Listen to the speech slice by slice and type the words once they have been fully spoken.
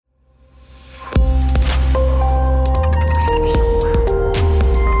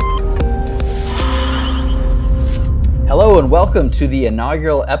and welcome to the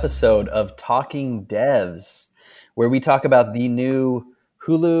inaugural episode of Talking Devs, where we talk about the new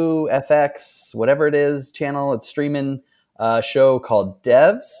Hulu, FX, whatever it is, channel. It's streaming show called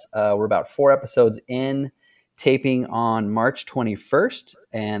Devs. We're about 4 episodes in, taping on March 21st,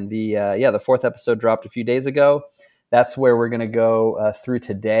 and the 4th episode dropped a few days ago. That's where we're going to go through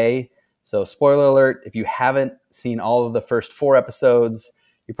today. So spoiler alert, if you haven't seen all of the first 4 episodes,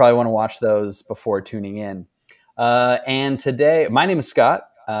 you probably want to watch those before tuning in. And today, my name is Scott.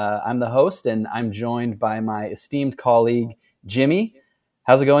 I'm the host, and I'm joined by my esteemed colleague, Jimmy.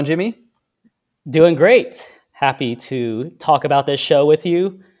 How's it going, Jimmy? Doing great. Happy to talk about this show with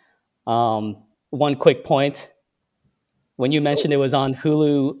you. One quick point. When you mentioned it was on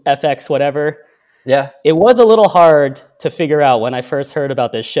Hulu, FX, whatever, it was a little hard to figure out when I first heard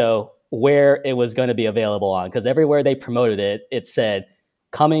about this show where it was going to be available on, because everywhere they promoted it, it said,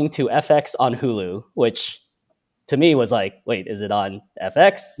 coming to FX on Hulu, which to me was like, wait, is it on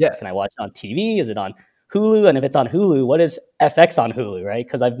FX? Yeah. Can I watch it on TV? Is it on Hulu? And if it's on Hulu, what is FX on Hulu, right?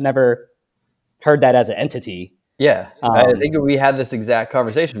 Because I've never heard that as an entity. Yeah, I think we had this exact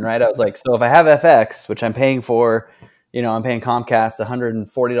conversation, right? I was like, so if I have FX, which I'm paying for, I'm paying Comcast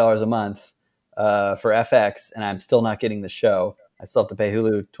 $140 a month for FX, and I'm still not getting the show. I still have to pay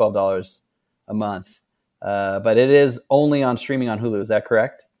Hulu $12 a month. But it is only on streaming on Hulu. Is that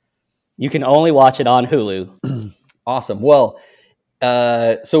correct? You can only watch it on Hulu. Awesome. Well,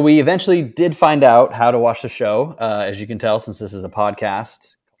 so we eventually did find out how to watch the show, as you can tell, since this is a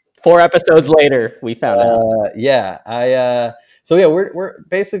podcast. 4 episodes later, we found out. We're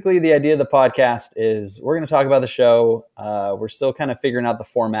basically, the idea of the podcast is we're going to talk about the show. We're still kind of figuring out the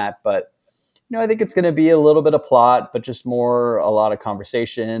format, but I think it's going to be a little bit of plot, but just a lot of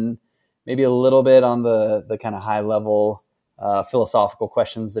conversation, maybe a little bit on the kind of high level philosophical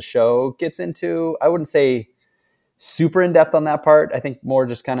questions the show gets into. I wouldn't say super in depth on that part. I think more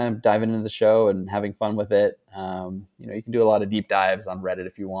just kind of diving into the show and having fun with it. You can do a lot of deep dives on Reddit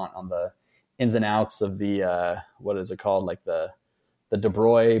if you want on the ins and outs of the what is it called, like the De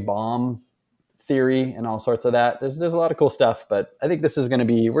Broglie bomb theory and all sorts of that. There's a lot of cool stuff, but I think this is we're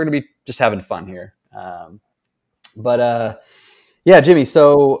gonna be just having fun here. Jimmy.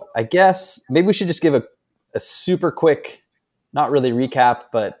 So I guess maybe we should just give a super quick, not really recap,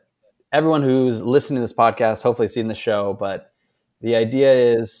 but everyone who's listening to this podcast hopefully seen the show. But the idea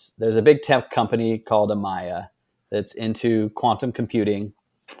is there's a big tech company called Amaya that's into quantum computing,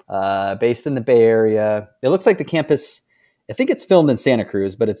 based in the Bay Area. It looks like the campus, I think it's filmed in Santa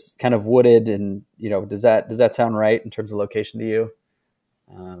Cruz, but it's kind of wooded. And, does that sound right in terms of location to you?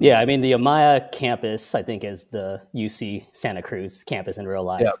 Yeah, I mean, the Amaya campus, I think, is the UC Santa Cruz campus in real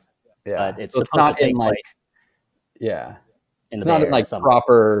life. Yeah. But it's supposed to take place. Yeah. It's not in like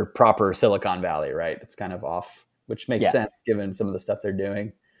proper Silicon Valley, right? It's kind of off, which makes sense given some of the stuff they're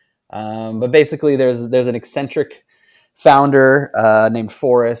doing. But basically there's an eccentric founder named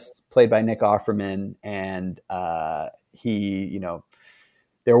Forrest, played by Nick Offerman. And they're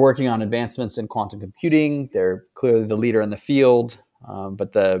working on advancements in quantum computing. They're clearly the leader in the field.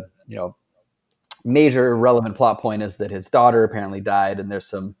 But the major relevant plot point is that his daughter apparently died, and there's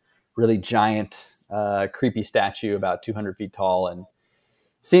some really giant, creepy statue about 200 feet tall, and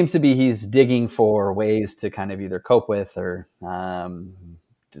seems to be he's digging for ways to kind of either cope with or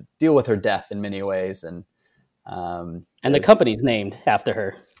to deal with her death in many ways. And the company's named after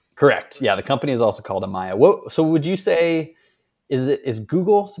her. Correct. Yeah, the company is also called Amaya. So would you say, is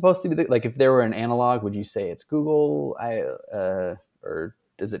Google supposed to be like, if there were an analog, would you say it's Google? Or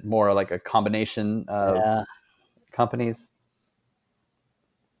is it more like a combination of companies?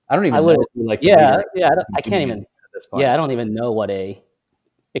 I don't even know. I can't even. At this point. Yeah, I don't even know what a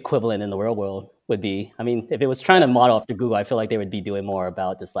equivalent in the real world would be. I mean, if it was trying to model after Google, I feel like they would be doing more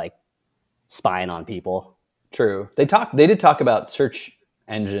about just like spying on people. True. They did talk about search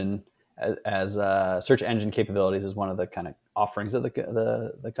engine as search engine capabilities as one of the kind of offerings of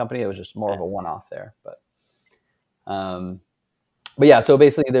the company. It was just more of a one-off there, but yeah. So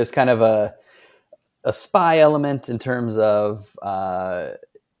basically, there's kind of a spy element in terms of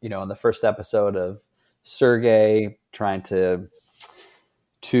in the first episode of Sergey trying to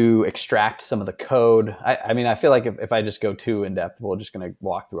extract some of the code. I mean, I feel like if I just go too in depth, we're just going to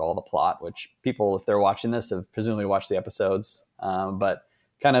walk through all the plot, which people, if they're watching this, have presumably watched the episodes. But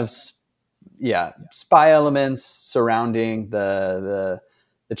kind of, spy elements surrounding the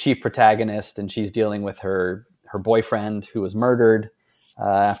chief protagonist, and she's dealing with her boyfriend who was murdered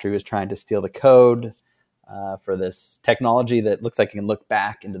after he was trying to steal the code for this technology that looks like it can look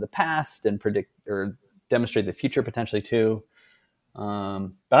back into the past and predict or demonstrate the future potentially too. But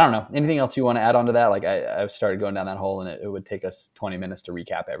I don't know. Anything else you want to add on to that? Like I've started going down that hole, and it would take us 20 minutes to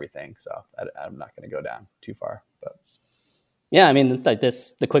recap everything. So I'm not going to go down too far. But yeah, I mean, like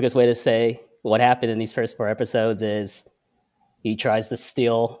the quickest way to say what happened in these first 4 episodes is he tries to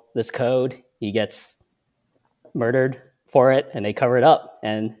steal this code. He gets murdered for it, and they cover it up.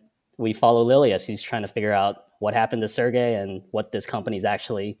 And we follow Lily as she's trying to figure out what happened to Sergey and what this company's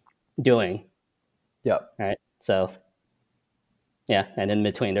actually doing. Yep. Right. So, yeah. And in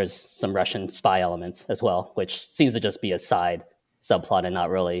between, there's some Russian spy elements as well, which seems to just be a side subplot and not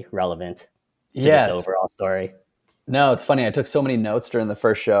really relevant to just the overall story. No, it's funny. I took so many notes during the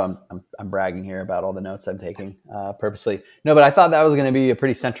first show. I'm bragging here about all the notes I'm taking purposely. No, but I thought that was going to be a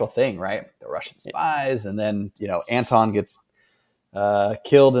pretty central thing, right? The Russian spies, and then Anton gets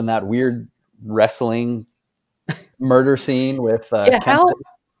killed in that weird wrestling murder scene with.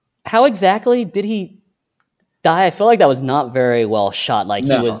 How exactly did he die? I feel like that was not very well shot. Like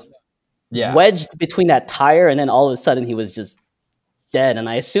he was wedged between that tire, and then all of a sudden he was just dead. And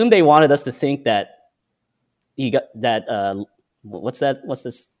I assume they wanted us to think that he got that. What's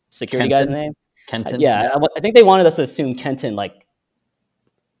this security guy's name? Kenton. I think they wanted us to assume Kenton like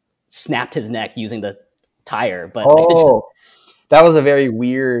snapped his neck using the tire, but that was a very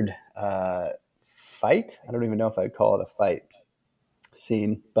weird fight. I don't even know if I'd call it a fight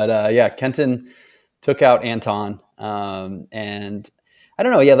scene, but Kenton took out Anton, and I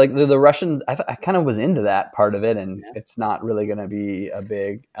don't know. Yeah, like the Russians, I kind of was into that part of it, and it's not really going to be a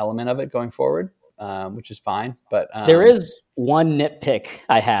big element of it going forward. Which is fine, but there is one nitpick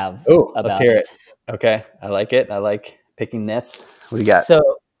I have about let's hear it. Okay, I like it. I like picking nits. What do you got?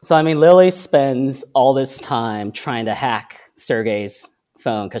 So I mean, Lily spends all this time trying to hack Sergey's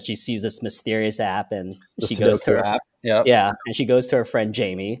phone because she sees this mysterious app, and she goes to her app. And she goes to her friend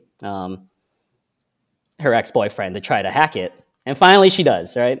Jamie, her ex-boyfriend, to try to hack it, and finally she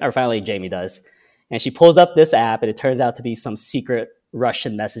does, right? Or finally Jamie does, and she pulls up this app, and it turns out to be some secret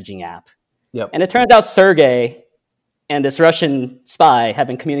Russian messaging app. Yep. And it turns out Sergey and this Russian spy have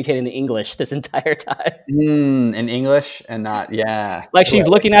been communicating in English this entire time. In English and not, Like she's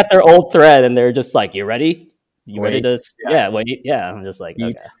looking at their old thread and they're just like, you ready? You ready to, wait. Yeah. I'm just like,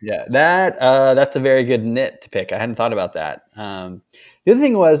 okay. Yeah. That's a very good nit to pick. I hadn't thought about that. The other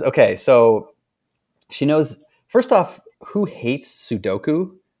thing was, okay, so she knows, first off, who hates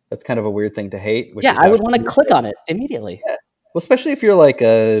Sudoku? That's kind of a weird thing to hate. I would want to click on it immediately. Yeah. Well, especially if you're like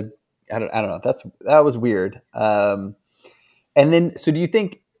I don't know. That was weird. And then, so do you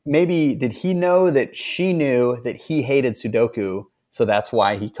think did he know that she knew that he hated Sudoku, so that's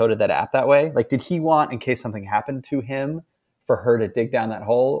why he coded that app that way? Like, did he want, in case something happened to him, for her to dig down that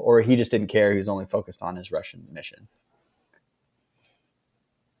hole, or he just didn't care? He was only focused on his Russian mission.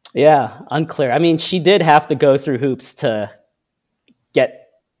 Yeah, unclear. I mean, she did have to go through hoops to get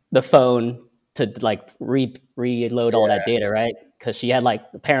the phone to like reload all that data, right? Because she had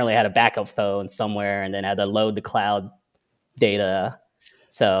apparently had a backup phone somewhere and then had to load the cloud data.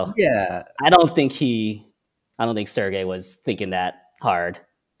 So I don't think Sergey was thinking that hard.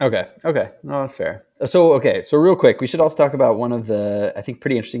 Okay. No, that's fair. So real quick, we should also talk about one of the, I think,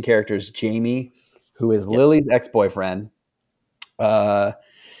 pretty interesting characters, Jamie, who is Lily's ex-boyfriend.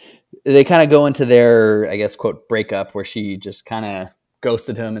 They kind of go into their, I guess, quote, breakup, where she just kind of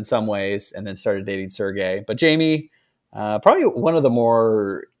ghosted him in some ways and then started dating Sergey. But Jamie, probably one of the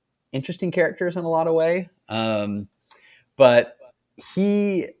more interesting characters in a lot of way. But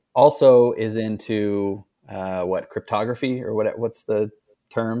he also is into cryptography, or what's the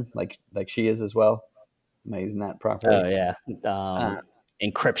term? Like she is as well. Am I using that properly? Oh yeah,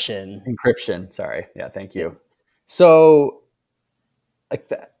 encryption. Encryption. Sorry. Yeah. Thank you. So,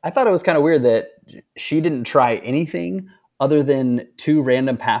 I thought it was kind of weird that she didn't try anything other than 2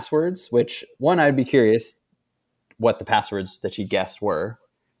 random passwords. Which one, I'd be curious what the passwords that she guessed were.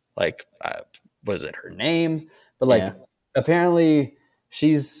 Like, was it her name? But apparently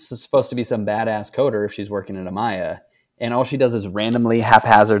she's supposed to be some badass coder if she's working at Amaya, and all she does is randomly,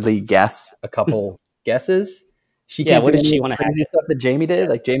 haphazardly guess a couple guesses. She can't do any crazy stuff that Jamie did.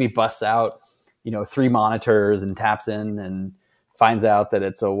 Like Jamie busts out, 3 monitors and taps in and finds out that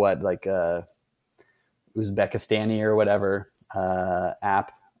it's a Uzbekistani or whatever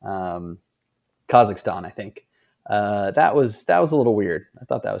app, Kazakhstan, I think. That was a little weird. I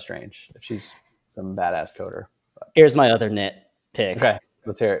thought that was strange. If she's some badass coder. Here's my other nitpick. Okay,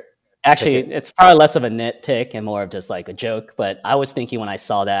 let's hear it. Actually, it's probably less of a nitpick and more of just like a joke. But I was thinking when I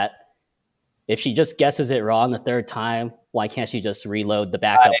saw that, if she just guesses it wrong the 3rd time, why can't she just reload the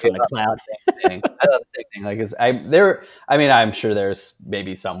backup from the cloud? I thought the same thing. I'm sure there's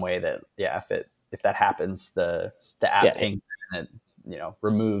maybe some way that if that happens, the app pings and it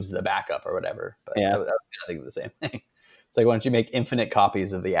removes the backup or whatever. But Yeah. I was thinking the same thing. It's like, why don't you make infinite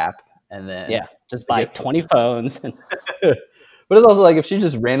copies of the app and then just buy 20 phones. But it's also like, if she's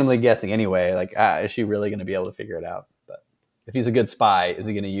just randomly guessing anyway, like, is she really going to be able to figure it out? But if he's a good spy, is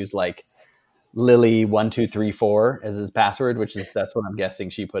he going to use like Lily1234 as his password, that's what I'm guessing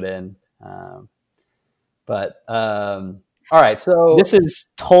she put in. All right. So this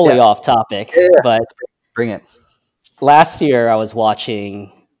is totally off topic, but bring it. Last year I was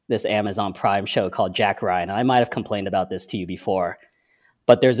watching this Amazon Prime show called Jack Ryan. I might have complained about this to you before,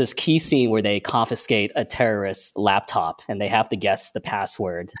 but there's this key scene where they confiscate a terrorist's laptop and they have to guess the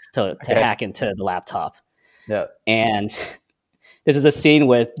password to hack into the laptop. Yeah. And this is a scene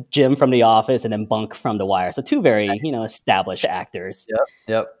with Jim from The Office and then Bunk from The Wire. So two very, established actors.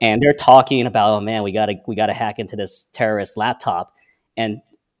 Yep. And they're talking about, oh man, we gotta hack into this terrorist laptop. And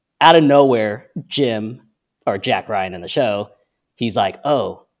out of nowhere, Jim, or Jack Ryan in the show, he's like,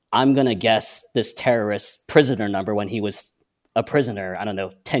 oh, I'm gonna guess this terrorist prisoner number when he was a prisoner,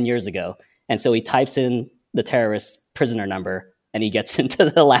 10 years ago. And so he types in the terrorist prisoner number and he gets into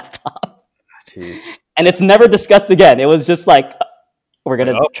the laptop. Jeez. And it's never discussed again. It was just like, we're going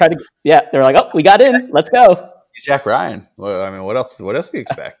to try to, they're like, oh, we got in, let's go. Jack Ryan. Well, I mean, what else do you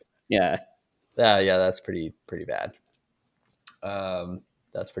expect? Yeah, that's pretty bad.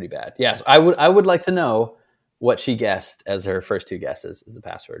 That's pretty bad. Yes, I would like to know what she guessed as her first two guesses as the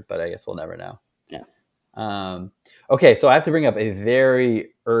password, but I guess we'll never know. Yeah. Okay, so I have to bring up a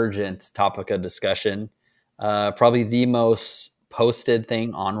very urgent topic of discussion, probably the most posted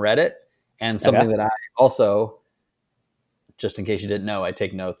thing on Reddit, and something that I also, just in case you didn't know, I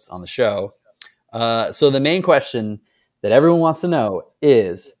take notes on the show. So the main question that everyone wants to know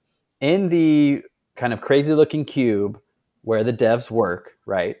is, in the kind of crazy looking cube where the devs work,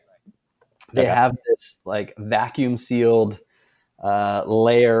 right? They have this like vacuum sealed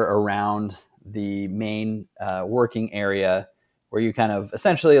layer around the main working area where you kind of,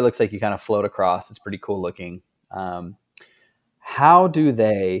 essentially it looks like you kind of float across. It's pretty cool looking. How do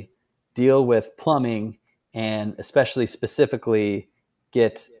they deal with plumbing and especially specifically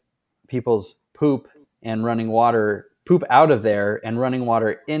get people's poop out of there and running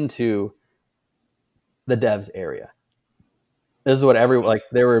water into the devs area? This is what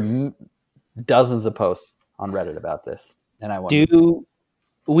there were dozens of posts on Reddit about this. And I wanted Do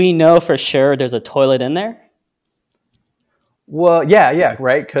we know for sure there's a toilet in there? Well, yeah,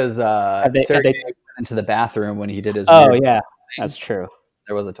 right. Because Sergey went into the bathroom when he did his. Oh, yeah, that's true.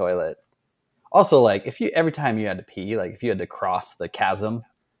 There was a toilet. Also, like every time you had to pee, like if you had to cross the chasm,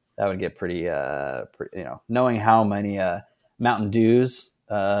 that would get pretty. Knowing how many Mountain Dews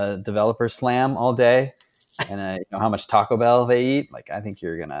developers slam all day, and how much Taco Bell they eat, like I think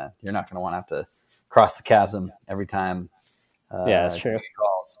you're not gonna want to have to cross the chasm every time. Yeah, that's true.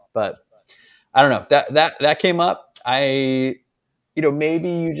 Calls. But I don't know, that came up. Maybe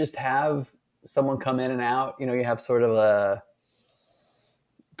you just have someone come in and out. You have sort of a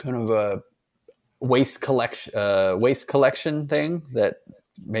kind of a waste collection thing that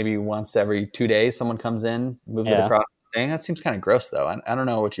maybe once every 2 days someone comes in, moves it across the thing. That seems kind of gross, though. I don't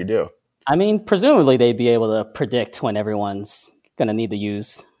know what you do. I mean, presumably they'd be able to predict when everyone's going to need to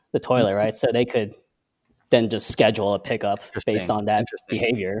use the toilet, right? So they could then just schedule a pickup based on that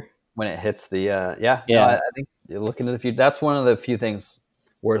behavior. When it hits the, I think you look into the future. That's one of the few things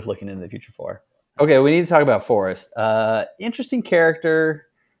worth looking into the future for. Okay, we need to talk about Forrest. Interesting character.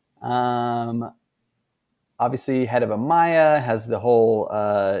 Obviously, head of Amaya, has the whole,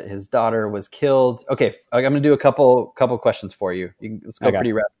 his daughter was killed. Okay, I'm going to do a couple questions for you. Let's go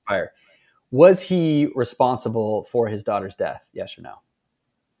pretty rapid fire. Was he responsible for his daughter's death? Yes or no?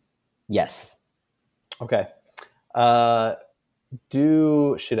 Yes. Okay. I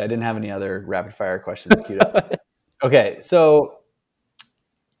didn't have any other rapid fire questions queued up. Okay, so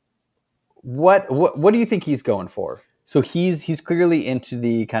what do you think he's going for? So he's clearly into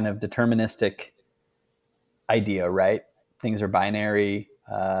the kind of deterministic idea, right? Things are binary.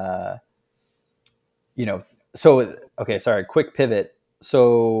 Quick pivot.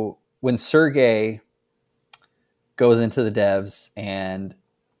 So when Sergey goes into the devs and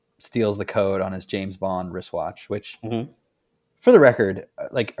steals the code on his James Bond wristwatch, which, for the record,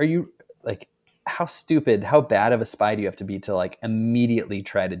 how bad of a spy do you have to be to immediately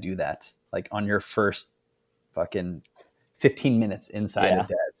try to do that? On your first fucking 15 minutes inside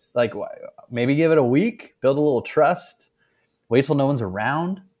the devs. Maybe give it a week, build a little trust, wait till no one's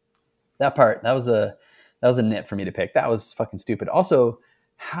around. That was a nit for me to pick. That was fucking stupid. Also,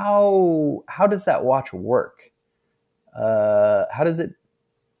 how does that watch work? How does it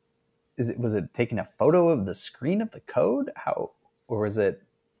was it taking a photo of the screen of the code? How, or was it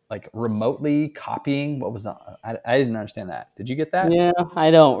like remotely copying? What was I didn't understand that. Did you get that? Yeah, I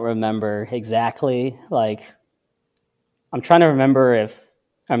don't remember exactly. Like, I'm trying to remember if,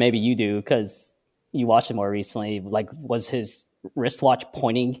 or maybe you do because you watched it more recently. Like, was his wristwatch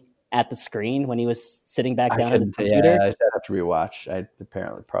pointing at the screen when he was sitting back I down at his couldn't say. computer? Yeah, I'd have to rewatch. I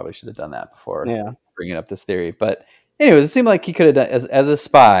apparently probably should have done that before Yeah. bringing up this theory. But anyways, it seemed like he could have done as a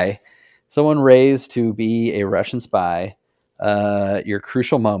spy, someone raised to be a Russian spy. Your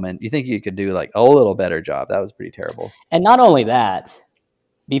crucial moment. You think you could do like a little better job? That was pretty terrible. And not only that,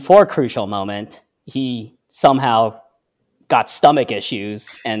 before crucial moment, he somehow got stomach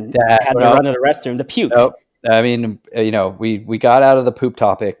issues and had to run to the restroom to puke. Nope. I mean, we got out of the poop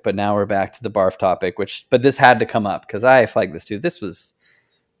topic, but now we're back to the barf topic. But this had to come up because I flagged this too. This was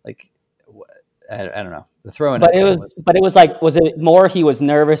like, I don't know, the throwing. But it was like, was it more he was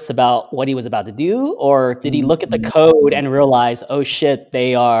nervous about what he was about to do, or did he look at the code and realize, oh shit,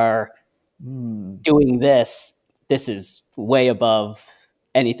 they are doing this? This is way above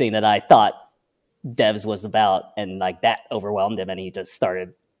anything that I thought devs was about, and like that overwhelmed him, and he just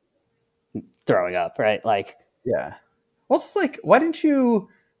started throwing up, right? Like, yeah. Well, it's like, why didn't you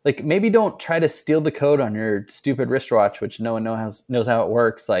like maybe don't try to steal the code on your stupid wristwatch, which no one knows how it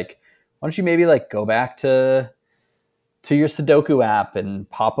works. Like, why don't you maybe like go back to your Sudoku app and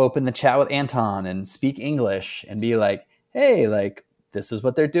pop open the chat with Anton and speak English and be like, hey, like this is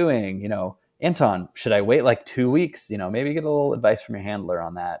what they're doing. Anton, should I wait like 2 weeks? Maybe get a little advice from your handler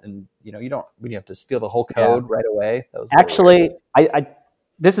on that. And you don't really have to steal the whole code right away. That was actually, I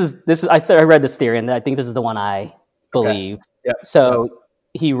read this theory, and I think this is the one I believe. Okay. Yep. So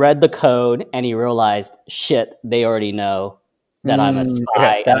he read the code and he realized, shit, they already know that I'm a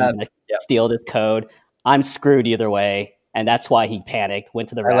spy and I'm going to steal this code. I'm screwed either way. And that's why he panicked, went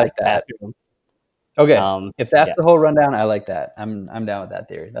to the bathroom. Okay. If that's the whole rundown, I like that. I'm down with that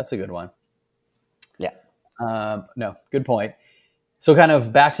theory. That's a good one. Yeah. No, good point. So kind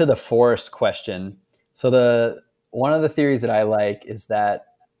of back to the forest question. So one of the theories that I like is that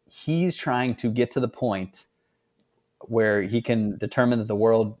he's trying to get to the point where he can determine that the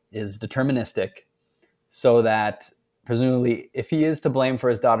world is deterministic, so that presumably if he is to blame for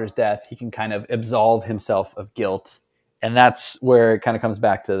his daughter's death, he can kind of absolve himself of guilt. And that's where it kind of comes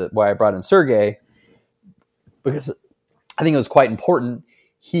back to why I brought in Sergey, because I think it was quite important.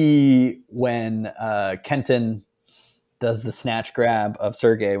 When Kenton does the snatch grab of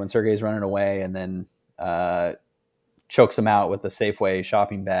Sergey, when Sergey's running away, and then chokes him out with the Safeway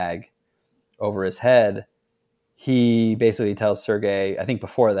shopping bag over his head, he basically tells Sergey, I think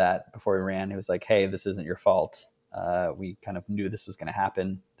before he ran, he was like, hey, this isn't your fault. We kind of knew this was going to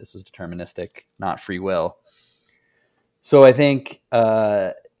happen. This was deterministic, not free will. So I think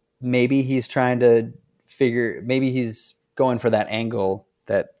maybe he's trying to maybe he's going for that angle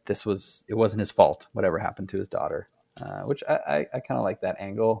that it wasn't his fault, whatever happened to his daughter, which I kind of like that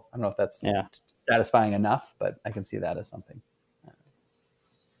angle. I don't know if that's satisfying enough, but I can see that as something.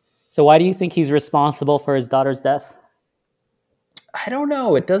 So why do you think he's responsible for his daughter's death? I don't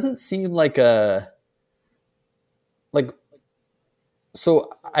know. It doesn't seem so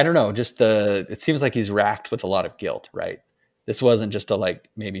I don't know. It seems like he's racked with a lot of guilt, right? This wasn't just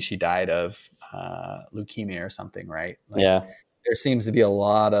maybe she died of leukemia or something, right? There seems to be a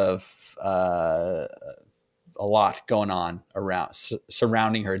lot going on around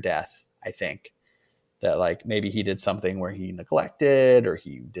surrounding her death. I think that maybe he did something where he neglected, or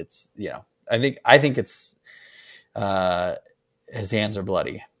he did, I think it's his hands are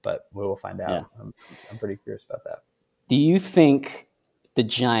bloody, but we will find out. Yeah. I'm pretty curious about that. Do you think the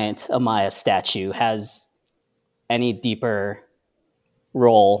giant Amaya statue has any deeper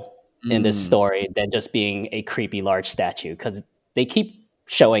role in this story than just being a creepy large statue? Because they keep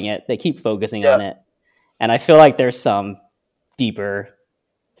showing it, they keep focusing on it, and I feel like there's some deeper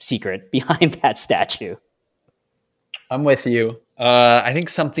secret behind that statue. I'm with you. I think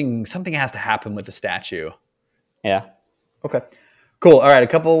something has to happen with the statue. Yeah. Okay. Cool. All right. A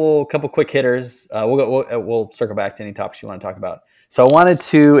couple quick hitters. We'll circle back to any topics you want to talk about. So I wanted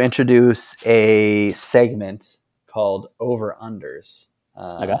to introduce a segment called Over Unders.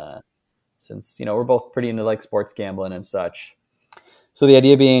 Since we're both pretty into sports gambling and such. So the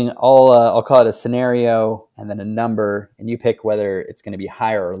idea being, I'll call it a scenario and then a number, and you pick whether it's going to be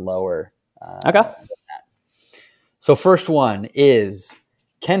higher or lower. Okay. So first one is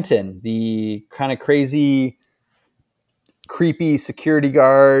Kenton, the kind of crazy, creepy security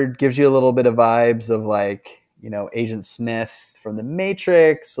guard, gives you a little bit of vibes of Agent Smith from The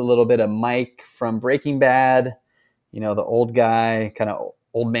Matrix, a little bit of Mike from Breaking Bad, the old guy, kind of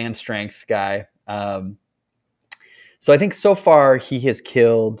old man strength guy. So I think so far he has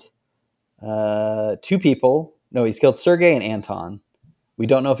killed 2 people. No, he's killed Sergey and Anton. We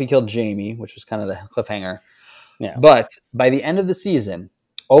don't know if he killed Jamie, which was kind of the cliffhanger. Yeah. But by the end of the season,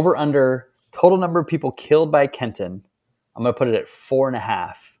 over under total number of people killed by Kenton, I'm going to put it at 4.5.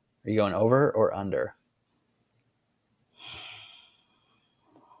 Are you going over or under?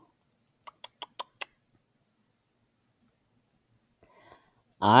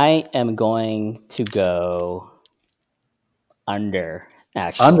 I am going to go under,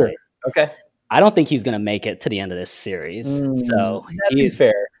 actually. Under. Okay. I don't think he's going to make it to the end of this series. So that seems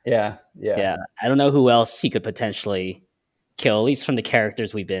fair. Yeah. I don't know who else he could potentially kill, at least from the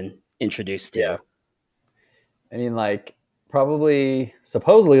characters we've been introduced to. Yeah. I mean, like,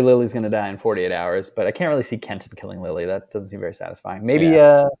 supposedly Lily's going to die in 48 hours, but I can't really see Kenton killing Lily. That doesn't seem very satisfying. Maybe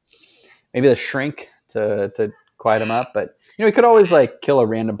the shrink to quiet him up, but he could always like kill a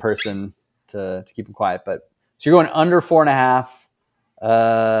random person to keep him quiet. But so you're going under 4.5.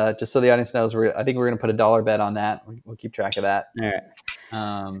 Just so the audience knows, I think we're going to put a $1 bet on that. We'll keep track of that. All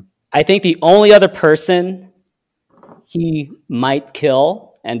right. I think the only other person he might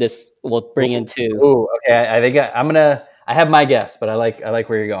kill, and this will bring into. Ooh, okay. I think I have my guess, but I like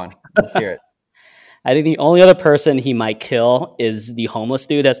where you're going. Let's hear it. I think the only other person he might kill is the homeless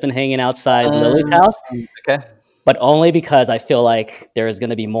dude that's been hanging outside Lily's house. Okay. But only because I feel like there is going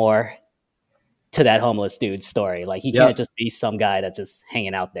to be more to that homeless dude's story. Like, he can't just be some guy that's just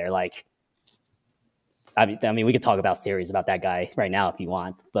hanging out there. Like, I mean, we could talk about theories about that guy right now if you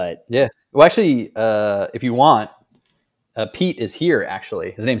want, but yeah. Well, actually, if you want, Pete is here.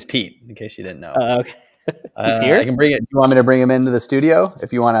 Actually, his name's Pete. In case you didn't know. Okay. He's here. I can bring it. Do you want me to bring him into the studio?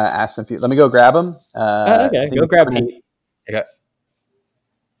 If you want to ask him, let me go grab him. Okay, go grab Pete. Okay.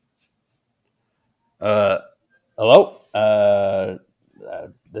 Hello.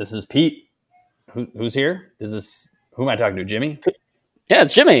 This is Pete. Who's here? Who am I talking to? Jimmy? Yeah,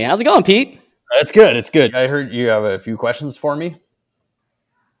 it's Jimmy. How's it going, Pete? It's good. It's good. I heard you have a few questions for me.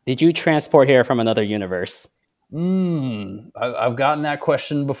 Did you transport here from another universe? I've gotten that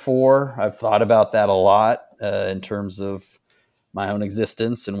question before. I've thought about that a lot in terms of my own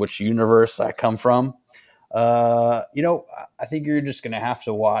existence and which universe I come from. I think you're just going to have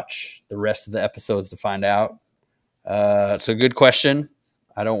to watch the rest of the episodes to find out. It's a good question.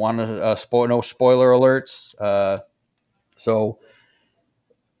 I don't want to no spoiler alerts. So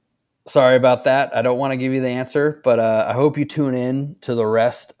sorry about that. I don't want to give you the answer, but I hope you tune in to the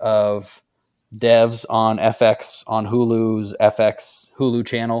rest of Devs on FX, on Hulu's FX Hulu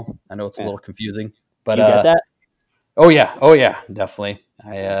channel. I know it's a little confusing, but you get that? Oh yeah, definitely.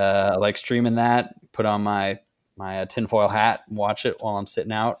 I like streaming that. Put on my tinfoil hat and watch it while I'm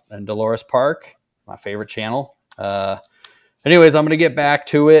sitting out in Dolores Park, my favorite channel. Anyways, I'm gonna get back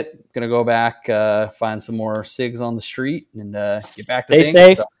to it. Gonna go back, find some more cigs on the street, and get back to things.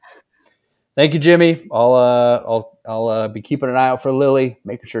 Stay safe. So, thank you, Jimmy. I'll be keeping an eye out for Lily,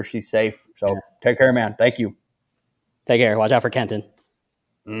 making sure she's safe. So take care, man. Thank you. Take care. Watch out for Kenton.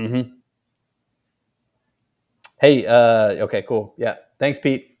 Mm-hmm. Hey, okay, cool. Yeah. Thanks,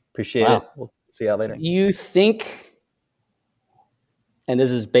 Pete. Appreciate it. We'll see you later. Do you think, and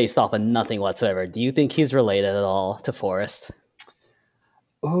this is based off of nothing whatsoever, do you think he's related at all to Forrest?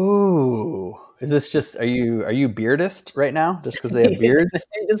 Ooh. Is this just, are you beardist right now? Just because they have beards?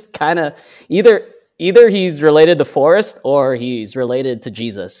 Just kind of either he's related to Forrest or he's related to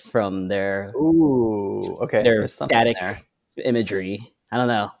Jesus from their their static imagery. I don't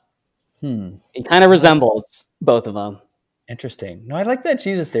know. It kind of resembles both of them. Interesting. No, I like that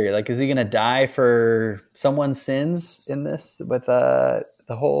Jesus theory. Like, is he going to die for someone's sins in this with the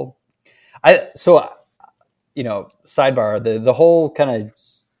whole? Sidebar. The whole kind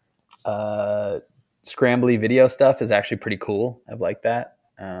of scrambly video stuff is actually pretty cool. I've liked that.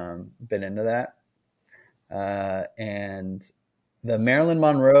 Been into that. And the Marilyn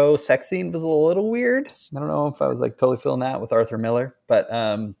Monroe sex scene was a little weird. I don't know if I was like totally feeling that with Arthur Miller, but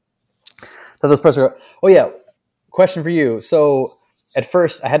oh yeah. Question for you. So at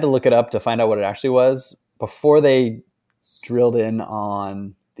first I had to look it up to find out what it actually was before they drilled in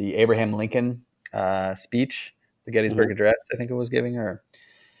on the Abraham Lincoln speech, the Gettysburg Address, I think it was giving her.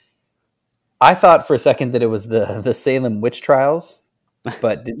 I thought for a second that it was the Salem witch trials,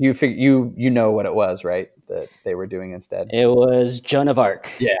 but did you figure you know what it was, right? That they were doing instead. It was Joan of Arc.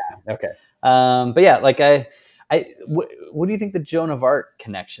 Yeah. Okay. But yeah, like what do you think the Joan of Arc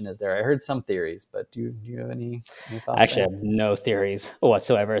connection is there? I heard some theories, but do you have any thoughts? Actually, I have no theories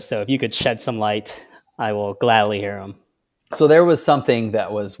whatsoever. So if you could shed some light, I will gladly hear them. So there was something that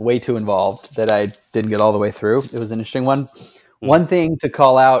was way too involved that I didn't get all the way through. It was an interesting one One thing to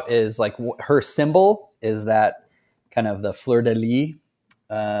call out is like her symbol is that kind of the fleur de lis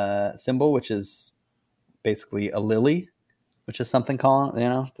symbol, which is basically a lily, which is something called,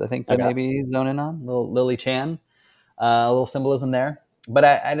 I think that maybe zone in on little Lily Chan, a little symbolism there. But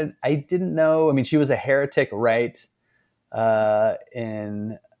I didn't know. I mean, she was a heretic, right?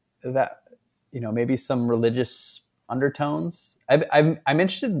 In that, maybe some religious undertones. I'm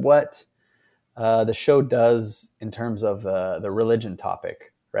interested what the show does in terms of the religion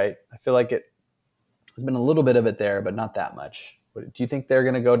topic, right? I feel like there's been a little bit of it there, but not that much. Do you think they're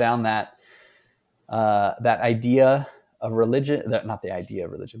going to go down that idea of religion? Not the idea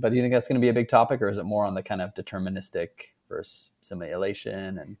of religion, but do you think that's going to be a big topic, or is it more on the kind of deterministic versus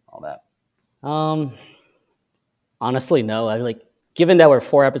simulation and all that? Honestly, no. Given that we're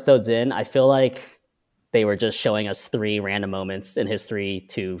 4 episodes in, I feel like they were just showing us 3 random moments in history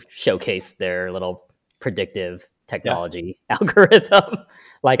to showcase their little predictive technology algorithm.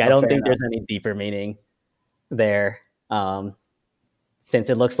 I don't think there's any deeper meaning there. Since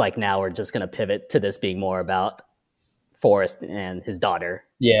it looks like now we're just going to pivot to this being more about Forrest and his daughter.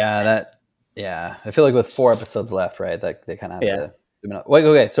 Yeah, I feel like with 4 episodes left, right, that they kind of have to. Wait,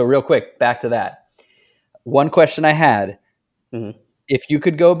 okay, so real quick, back to that. One question I had: if you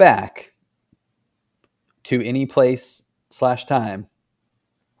could go back to any place / time,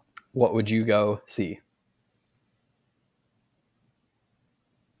 what would you go see?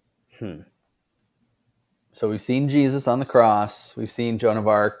 So we've seen Jesus on the cross. We've seen Joan of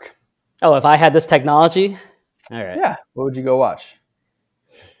Arc. Oh, if I had this technology? All right. Yeah. What would you go watch?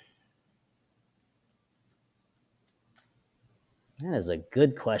 That is a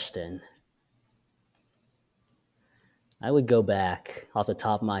good question. I would go back off the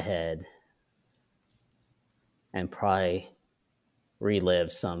top of my head and probably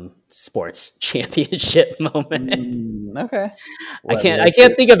relive some sports championship moment. Okay. I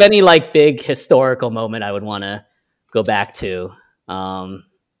can't think of any big historical moment I would want to go back to.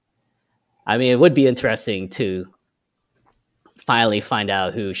 I mean, it would be interesting to finally find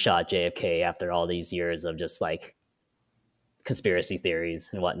out who shot JFK after all these years of just conspiracy theories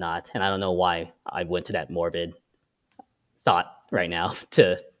and whatnot. And I don't know why I went to that morbid thought right now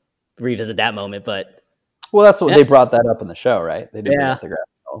to revisit that moment, but that's what they brought that up in the show, right? They did the graphic,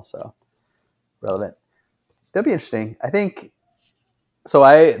 so relevant. That'd be interesting. I think so.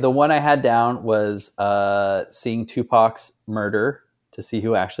 The one I had down was seeing Tupac's murder to see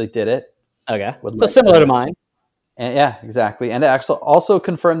who actually did it. Okay, so similar to mine. And yeah, exactly. And actually also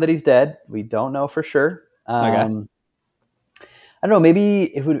confirmed that he's dead. We don't know for sure. I don't know. Maybe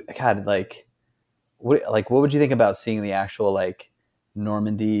it would. God, what would you think about seeing the actual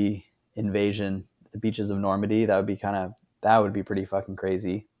Normandy invasion, the beaches of Normandy? That would be pretty fucking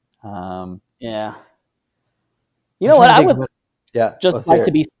crazy. Yeah. You know what? I would just like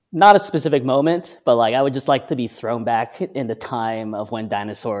to be not a specific moment, but I would just like to be thrown back in the time of when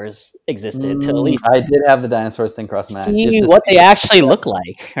dinosaurs existed to at least. I did have the dinosaurs thing cross my mind. See what they actually look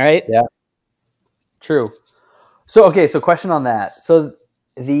like, right? Yeah. True. So, okay. So question on that. So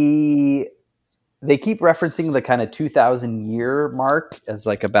they keep referencing the kind of 2,000 year mark as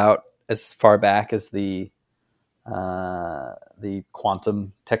about as far back as the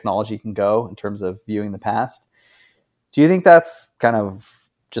quantum technology can go in terms of viewing the past. Do you think that's kind of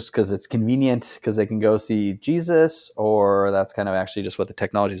just because it's convenient because they can go see Jesus, or that's kind of actually just what the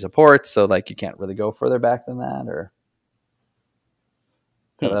technology supports? So you can't really go further back than that, or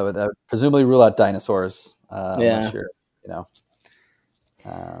that would presumably rule out dinosaurs. Unless you're,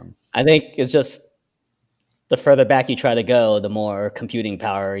 I think it's just the further back you try to go, the more computing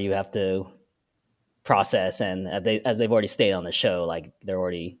power you have to process. And as they've already stated on the show, they're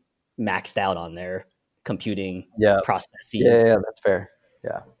already maxed out on their computing processes. Yeah, that's fair.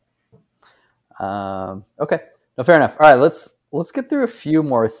 Yeah. Okay. No, fair enough. All right, let's get through a few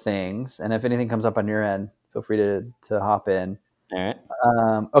more things, and if anything comes up on your end, feel free to hop in. All right.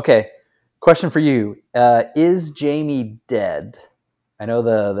 Okay. Question for you: is Jamie dead? I know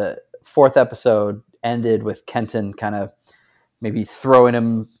the 4th episode ended with Kenton kind of maybe throwing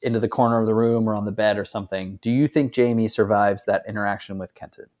him into the corner of the room or on the bed or something. Do you think Jamie survives that interaction with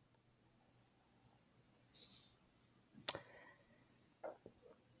Kenton?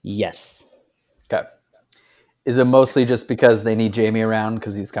 Yes. Okay. Is it mostly just because they need Jamie around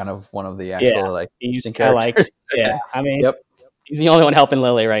because he's kind of one of the actual interesting characters? I mean, he's the only one helping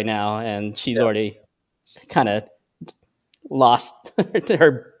Lily right now, and she's already kind of lost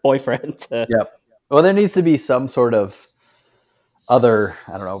her boyfriend. Well, there needs to be some sort of other,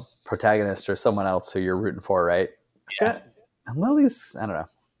 I don't know, protagonist or someone else who you're rooting for, right? Yeah. And Lily's, I don't know.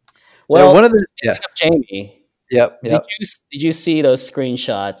 Well, one of the of Jamie. Yep. Did you see those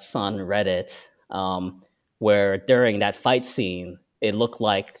screenshots on Reddit where during that fight scene, it looked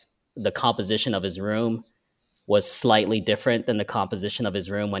like the composition of his room was slightly different than the composition of his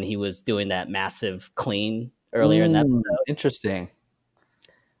room when he was doing that massive clean earlier in that episode? Interesting.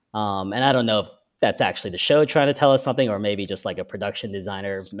 And I don't know if that's actually the show trying to tell us something, or maybe just like a production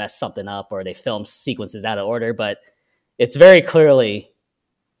designer messed something up, or they filmed sequences out of order. But it's very clearly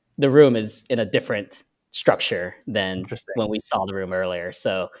the room is in a different structure than when we saw the room earlier.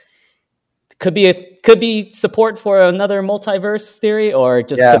 So could be support for another multiverse theory, or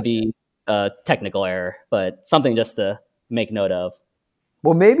just could be a technical error, but something just to make note of.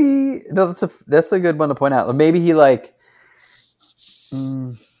 Well, maybe that's a good one to point out. Maybe he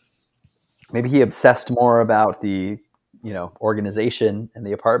maybe he obsessed more about the organization in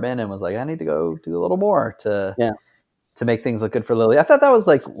the apartment and was like, I need to go do a little more to make things look good for Lily. I thought that was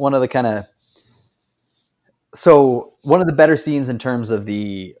like one of the one of the better scenes in terms of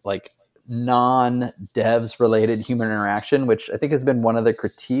the like non-devs related human interaction, which I think has been one of the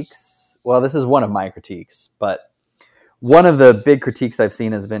critiques. Well, this is one of my critiques, but one of the big critiques I've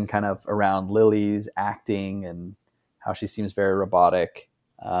seen has been kind of around Lily's acting and how she seems very robotic,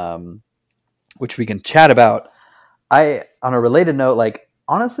 which we can chat about. On a related note, like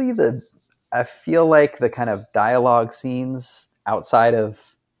honestly, I feel like the kind of dialogue scenes outside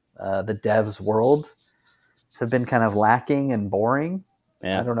of the devs world have been kind of lacking and boring.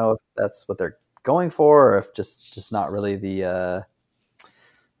 Yeah. I don't know if that's what they're going for, or if just not really the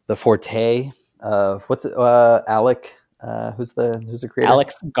forte of what's it, Alec, who's the creator?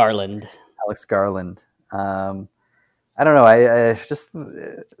 Alex Garland. I don't know. I just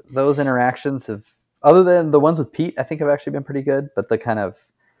those interactions have, other than the ones with Pete, I think have actually been pretty good, but the kind of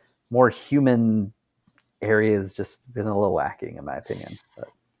more human areas just been a little lacking in my opinion. But.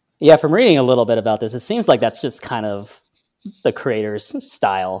 Yeah, from reading a little bit about this, it seems like that's just kind of the creator's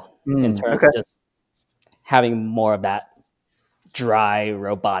style in terms of just having more of that dry,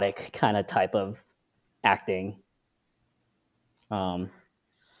 robotic kind of type of acting. I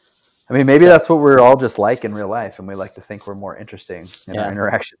mean, maybe that's what we're all just like in real life, and we like to think we're more interesting in our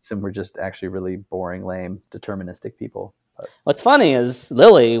interactions, and we're just actually really boring, lame, deterministic people. But. What's funny is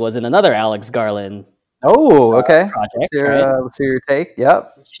Lily was in another Alex Garland. Oh, okay. Project, let's hear your take.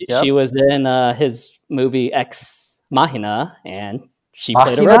 Yep. She was in his movie Ex Machina, and she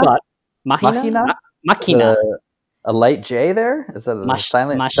played a robot. Machina. A light J there? Is that a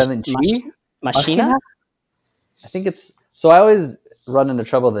silent G? Machina? I think it's... So I always run into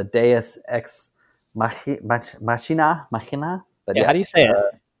trouble with the Deus Ex Machina. But how do you say it?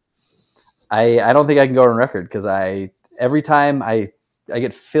 I don't think I can go on record because every time I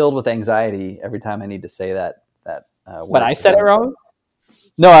get filled with anxiety every time I need to say that word. But I said it wrong?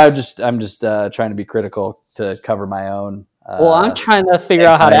 No, I'm just trying to be critical to cover my own. Well, I'm trying to figure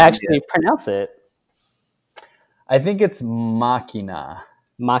out how to actually pronounce it. I think it's Machina.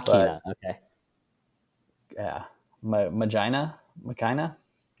 Okay. Yeah. Machina?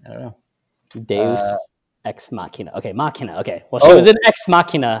 I don't know. Deus Ex Machina. Okay, Machina. Okay. Well, she was in Ex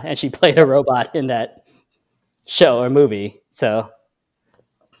Machina, and she played a robot in that show or movie. So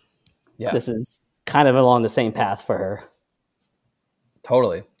this is kind of along the same path for her.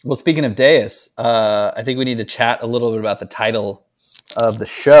 Totally. Well, speaking of Deus, I think we need to chat a little bit about the title of the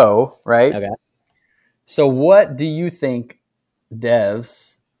show, right? Okay. So what do you think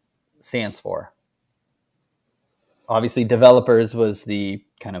devs stands for? Obviously, developers was the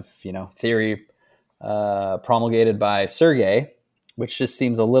kind of, theory promulgated by Sergey, which just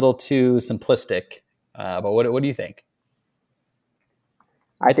seems a little too simplistic. But what do you think?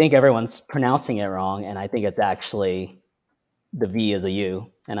 I think everyone's pronouncing it wrong, and I think it's actually the V is a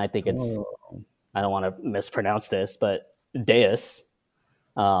U, and I think it's I don't want to mispronounce this, but Deus,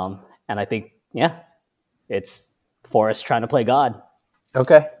 and I think it's Forrest trying to play God.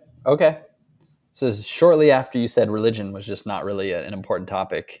 Okay. So shortly after you said religion was just not really an important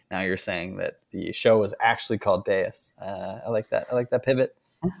topic, now you're saying that the show was actually called Deus. I like that. I like that pivot.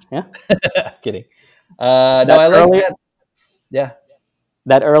 Yeah. I'm kidding. I like that. Yeah.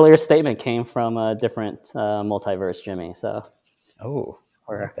 That earlier statement came from a different multiverse, Jimmy. So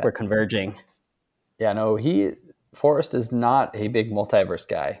we're converging. Yeah, no, Forrest is not a big multiverse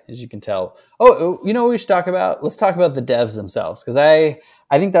guy, as you can tell. Oh, what we should talk about? Let's talk about the devs themselves, because I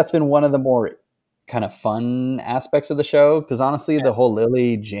think that's been one of the more kind of fun aspects of the show, because honestly, the whole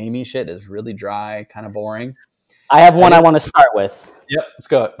Lily Jamie shit is really dry, kind of boring. I have one I want to start with. Yep, let's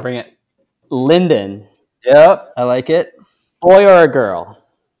go. Bring it. Lyndon. Yep, I like it. Boy or a girl?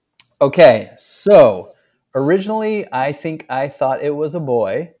 Okay, so originally I think I thought it was a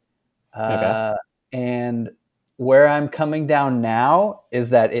boy. And where I'm coming down now is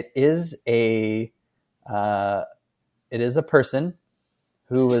that it is a person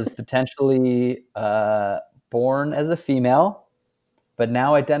who was potentially born as a female, but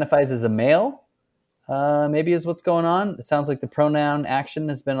now identifies as a male. Maybe is what's going on. It sounds like the pronoun action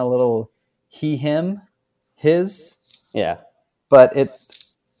has been a little he, him, his. Yeah. But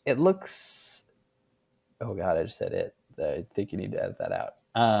it looks. Oh God, I just said it. I think you need to edit that out.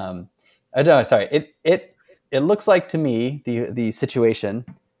 I don't know. Sorry. It looks like to me the situation.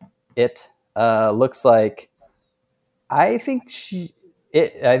 It looks like. I think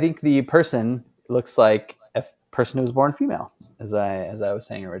the person looks like a person who was born female, as I was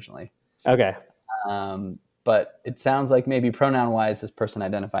saying originally. Okay. But it sounds like maybe pronoun-wise, this person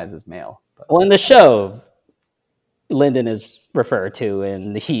identifies as male. But. Well, in the show, Lyndon is referred to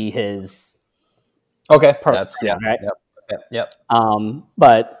in he, his. Okay, that's right. Yep.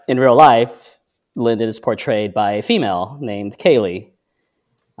 But in real life, Lyndon is portrayed by a female named Kaylee.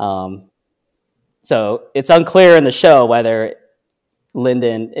 So it's unclear in the show whether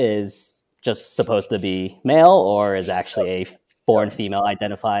Lyndon is just supposed to be male or is actually a born female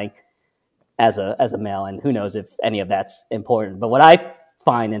identifying as a male, and who knows if any of that's important. But what I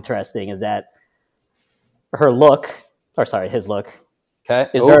find interesting is that his look,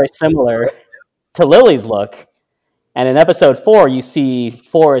 is very similar to Lily's look. And in episode 4, you see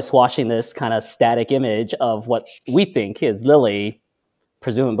Forrest watching this kind of static image of what we think is Lily,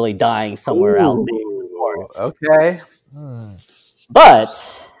 presumably dying somewhere out in the forest. Okay.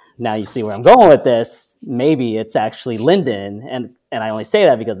 But now you see where I'm going with this. Maybe it's actually Lyndon, and I only say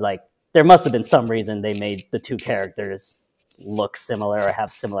that because there must have been some reason they made the two characters look similar or have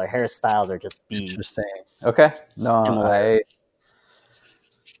similar hairstyles or just be interesting. Okay. No, similar.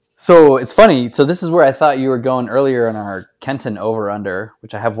 So it's funny. So this is where I thought you were going earlier in our Kenton over-under,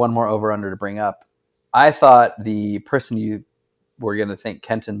 which I have one more over-under to bring up. I thought the person you were going to think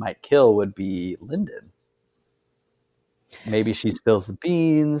Kenton might kill would be Lyndon. Maybe she spills the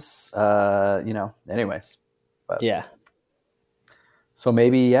beans, anyways. But, yeah. So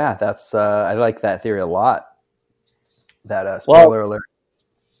maybe, that's, I like that theory a lot. That spoiler alert.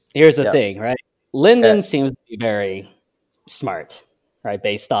 Here's the thing, right? Lyndon seems to be very smart, right?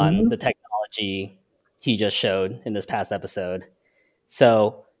 Based on the technology he just showed in this past episode.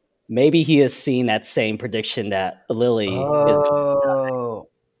 So maybe he has seen that same prediction that Lily is going to die.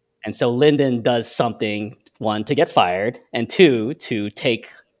 And so Lyndon does something, one, to get fired, and two, to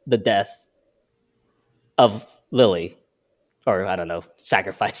take the death of Lily. Or, I don't know,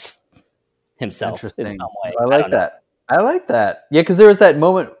 sacrifice himself in some way. I like that. I like that. Yeah, because there was that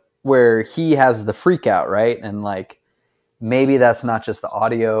moment where he has the freak out, right? And maybe that's not just the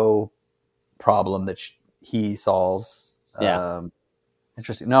audio problem that he solves. Yeah.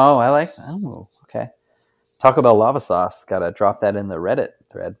 Interesting. No, I like that. Oh, okay. Talk about lava sauce. Got to drop that in the Reddit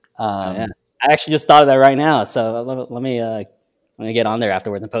thread. I actually just thought of that right now. So let me get on there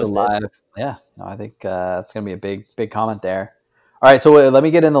afterwards and post it. Yeah. No, I think it's going to be a big comment there. All right. So let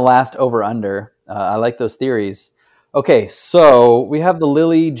me get in the last over under. I like those theories. Okay. So we have the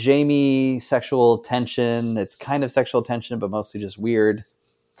Lily Jamie sexual tension. It's kind of sexual tension, but mostly just weird.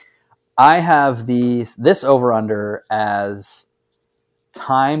 I have this over under as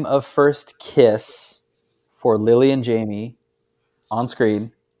time of first kiss for Lily and Jamie on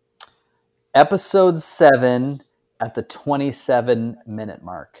screen. Episode 7 at the 27-minute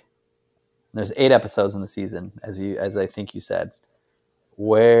mark. There's 8 episodes in the season, as I think you said.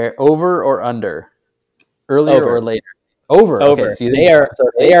 Where over or under? Earlier or later? Over. Okay, so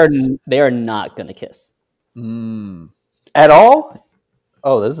they are not going to kiss. At all?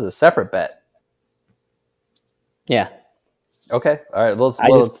 Oh, this is a separate bet. Yeah. Okay. All right. Let's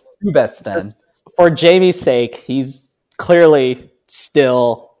 2 bets then. For Jamie's sake, he's clearly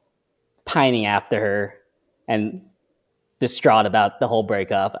still pining after her and distraught about the whole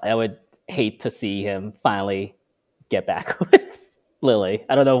breakup. I would hate to see him finally get back with Lily.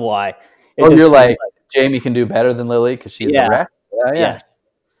 I don't know why. You're like Jamie can do better than Lily because she's a wreck? Yeah. Yes.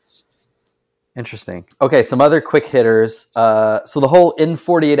 Interesting. Okay, some other quick hitters. So the whole in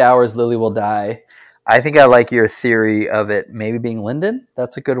 48 hours Lily will die. I think I like your theory of it maybe being Lyndon.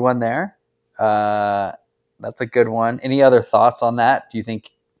 That's a good one there. That's a good one. Any other thoughts on that? Do you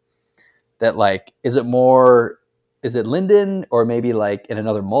think that is it Lyndon, or maybe in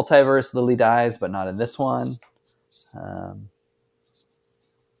another multiverse Lily dies but not in this one?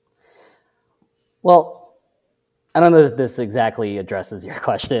 Well, I don't know if this exactly addresses your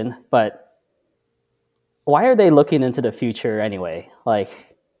question, but why are they looking into the future anyway?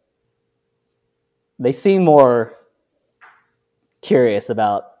 They seem more curious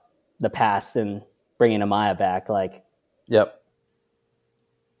about the past and bringing Amaya back. Like, Yep.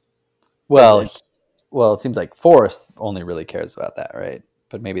 Well, it seems like Forrest only really cares about that, right?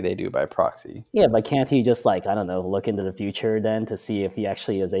 But maybe they do by proxy. yeah, but can't he just like, I don't know, look into the future then to see if he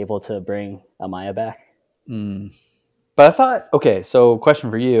actually is able to bring Amaya back? But I thought, okay, so question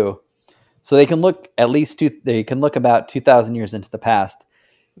for you. So they can look they can look about 2,000 years into the past.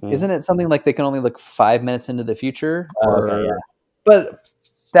 Isn't it something like they can only look 5 minutes into the future? Okay, yeah. But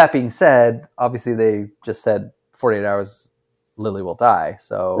that being said, obviously they just said 48 hours, Lily will die.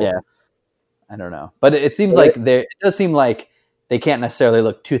 So Yeah. I don't know. But it seems it does seem like they can't necessarily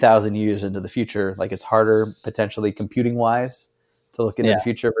look 2,000 years into the future. Like it's harder potentially computing wise to look into the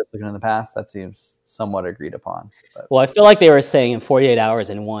future versus looking in the past. That seems somewhat agreed upon. But. Well, I feel like they were saying in 48 hours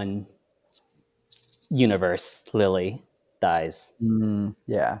in one universe, Lily dies.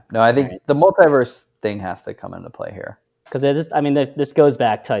 Yeah. No, I think the multiverse thing has to come into play here. Because this goes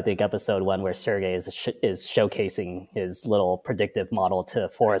back to, I think, episode 1 where Sergei is showcasing his little predictive model to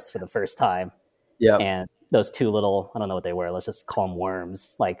Forrest for the first time. Yeah. And those two little, I don't know what they were, let's just call them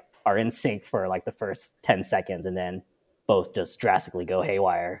worms, like are in sync for like the first 10 seconds and then both just drastically go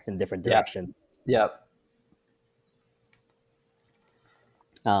haywire in different directions. Yep.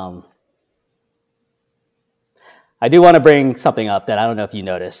 I do want to bring something up that I don't know if you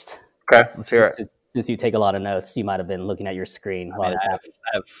noticed. Okay, let's hear it. Since you take a lot of notes, you might have been looking at your screen. I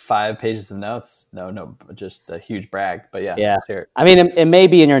have 5 pages of notes. No, just a huge brag. But yeah. Let's hear it. I mean, it may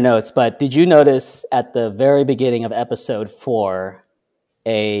be in your notes, but did you notice at the very beginning of episode 4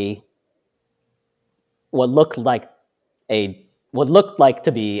 what looked like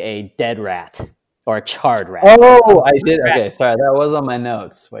to be a dead rat or a charred rat? Oh, I did. Okay, sorry, that was on my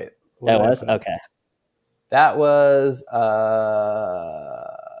notes. Wait, that was okay. That was.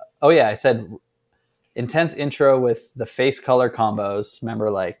 Oh yeah, I said intense intro with the face color combos. Remember,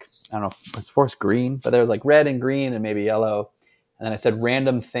 like, I don't know, it was Force green, but there was like red and green and maybe yellow. And then I said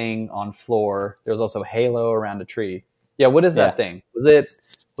random thing on floor. There was also halo around a tree. Yeah, what is that thing? Was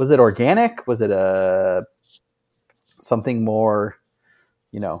it organic? Was it something more,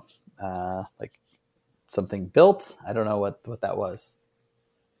 like something built? I don't know what that was.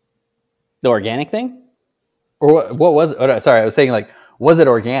 The organic thing? Or what was it? Oh, no, sorry, I was saying, like, was it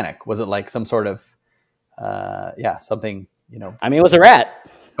organic? Was it like some sort of something, I mean, it was a rat.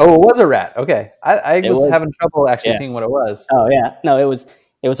 Oh, it was a rat. Okay. I was having trouble actually seeing what it was. Oh yeah. No, it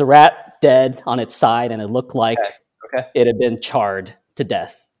was a rat dead on its side, and it looked like it had been charred to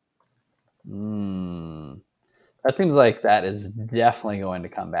death. That seems like that is definitely going to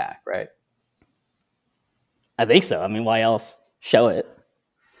come back, right? I think so. I mean, why else show it?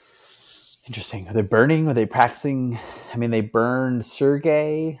 Interesting. Are they burning? Are they practicing? I mean, they burned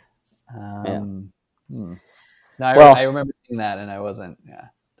Sergei. No, I remember seeing that, and I wasn't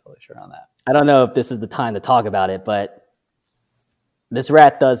totally sure on that. I don't know if this is the time to talk about it, but this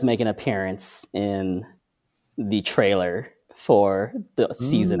rat does make an appearance in the trailer for the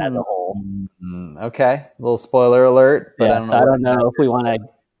season as a whole. Okay, a little spoiler alert, but I don't know if we want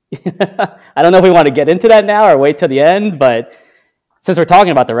to. I don't know if we want to get into that now or wait till the end. But since we're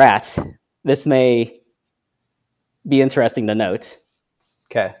talking about the rats, this may be interesting to note.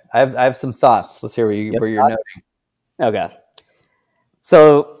 Okay, I have some thoughts. Let's hear where you're noting. Okay.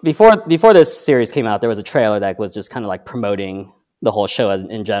 So before this series came out, there was a trailer that was just kind of like promoting the whole show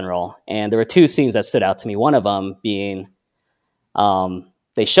in general. And there were 2 scenes that stood out to me. One of them being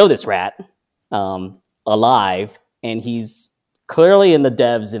they show this rat alive, and he's clearly in the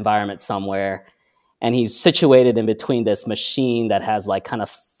devs environment somewhere. And he's situated in between this machine that has like kind of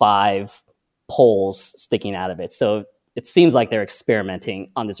 5 poles sticking out of it. So it seems like they're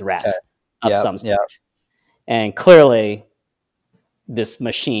experimenting on this rat of some sort. And clearly, this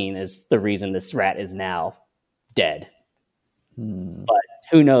machine is the reason this rat is now dead. But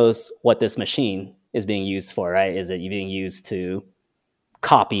who knows what this machine is being used for, right? Is it being used to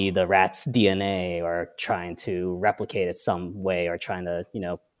copy the rat's DNA or trying to replicate it some way or trying to,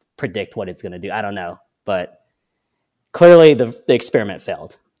 predict what it's going to do? I don't know. But clearly the experiment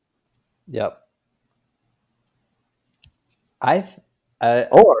failed. Yep.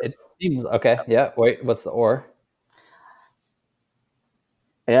 It seems okay. Yeah. Wait, what's the or?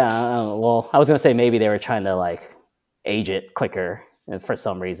 Yeah. Well, I was gonna say maybe they were trying to like age it quicker for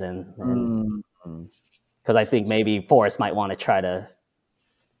some reason, because I think maybe Forrest might want to try to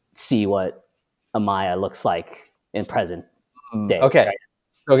see what Amaya looks like in present day. Okay. Right?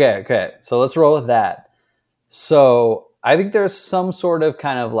 Okay. So let's roll with that. So I think there's some sort of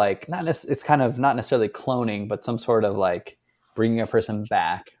kind of like it's kind of not necessarily cloning, but some sort of like bringing a person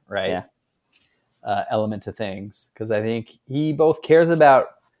back, right? Element to things, because I think he both cares about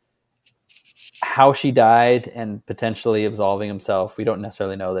how she died and potentially absolving himself. We don't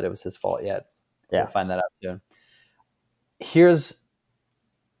necessarily know that it was his fault yet. Yeah. We'll find that out soon. Here's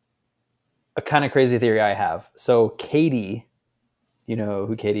a kind of crazy theory I have. So Katie, you know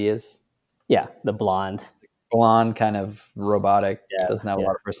who Katie is? Yeah, the blonde, kind of robotic, doesn't have a yeah.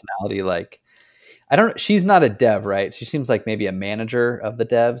 lot of personality. Like, she's not a dev, right? She seems like maybe a manager of the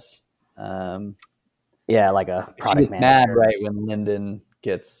devs. Yeah, like a She product gets manager. mad, right, when Lyndon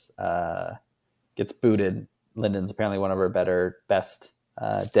gets booted. Lyndon's apparently one of her best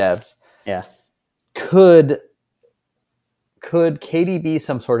devs. Yeah. Could Katie be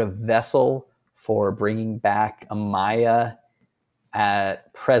some sort of vessel for bringing back Amaya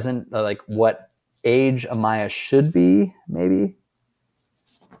at present, like what age Amaya should be, maybe?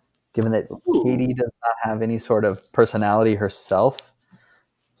 Given that Katie does not have any sort of personality herself.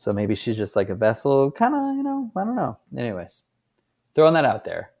 So maybe she's just like a vessel, kind of, I don't know. Anyways, throwing that out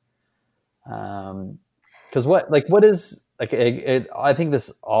there. Because what is, like, I think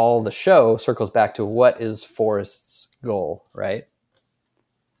the show circles back to what is Forrest's goal, right?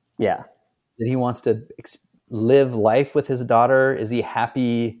 Yeah. That he wants to live life with his daughter. Is he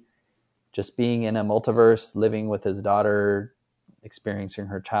happy just being in a multiverse, living with his daughter, experiencing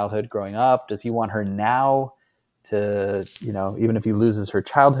her childhood growing up? Does he want her now to, even if he loses her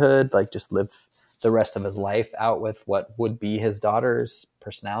childhood, like just live the rest of his life out with what would be his daughter's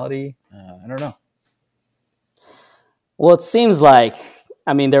personality? I don't know. Well, it seems like,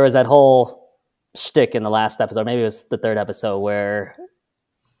 there was that whole shtick in the last episode, maybe it was the third episode, where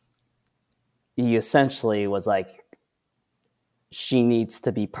he essentially was like, she needs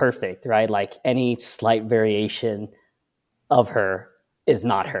to be perfect, right? Like any slight variation of her is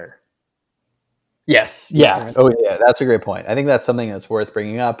not her. Yes. Yeah. Oh, yeah. That's a great point. I think that's something that's worth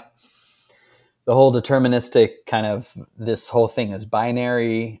bringing up. The whole deterministic kind of, this whole thing is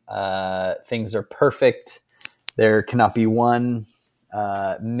binary. Things are perfect. There cannot be one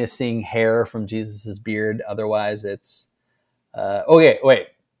missing hair from Jesus's beard. Otherwise, it's okay. Wait,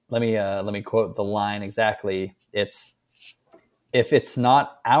 let me quote the line exactly. It's, if it's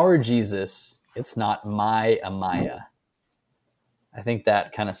not our Jesus, it's not my Amaya. I think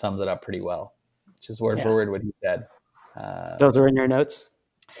that kind of sums it up pretty well. Which is word for word what he said. Those are in your notes?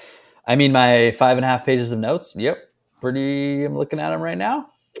 My 5.5 pages of notes. Yep. I'm looking at them right now.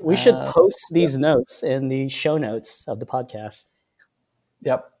 We should post these notes in the show notes of the podcast.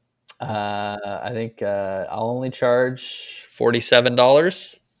 Yep. I think I'll only charge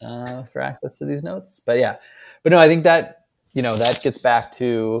 $47 for access to these notes. But no, I think that, that gets back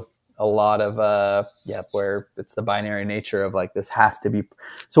to a lot of, where it's the binary nature of like, this has to be.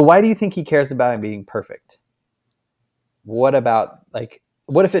 So why do you think he cares about him being perfect? What about, like,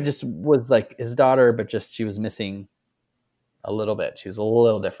 what if it just was like his daughter, but just she was missing a little bit? She was a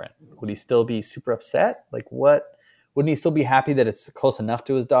little different. Would he still be super upset? Like, wouldn't he still be happy that it's close enough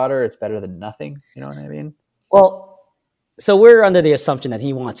to his daughter? It's better than nothing. You know what I mean? Well, so we're under the assumption that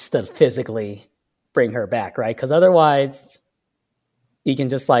he wants to physically bring her back, right? Because otherwise, he can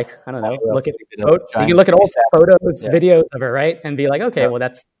just, like, I don't know, he can look at old photos, videos of her, right, and be like, okay, well,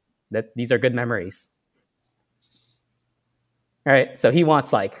 these are good memories. All right, so he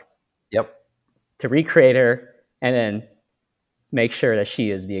wants, like, to recreate her and then make sure that she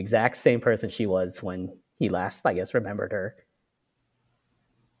is the exact same person she was when he last, I guess, remembered her,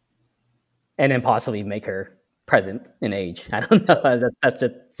 and then possibly make her present in age. I don't know. That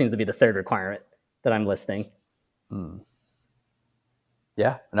just seems to be the third requirement that I'm listing.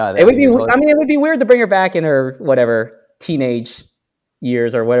 Yeah, no, it would be. It would be weird to bring her back in her whatever teenage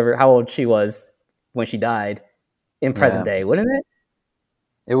years or whatever, how old she was when she died in present day, wouldn't it?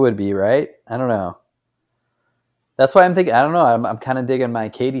 It would be, right? I don't know. That's why I'm thinking. I don't know. I'm kind of digging my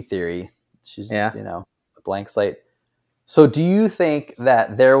Katie theory. She's a blank slate. So, do you think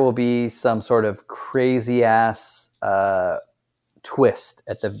that there will be some sort of crazy ass twist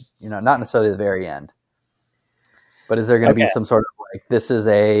at the, not necessarily the very end, but is there going to be some sort of, like, this is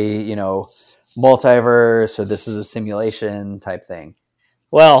a, multiverse, or this is a simulation type thing?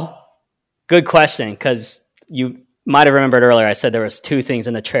 Well, good question, because you might have remembered earlier I said there was two things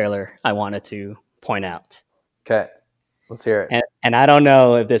in the trailer I wanted to point out. Okay, let's hear it. And I don't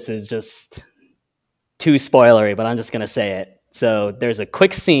know if this is just too spoilery, but I'm just going to say it. So there's a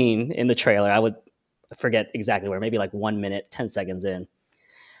quick scene in the trailer. I would forget exactly where, maybe like 1 minute, 10 seconds in.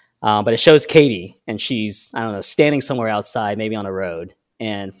 But it shows Katie, and she's, I don't know, standing somewhere outside, maybe on a road.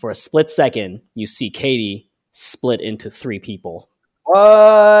 And for a split second, you see Katie split into 3 people.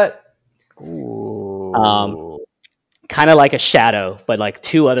 What? Ooh. Kind of like a shadow, but like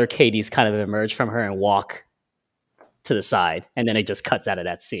 2 other Katies kind of emerge from her and walk to the side. And then it just cuts out of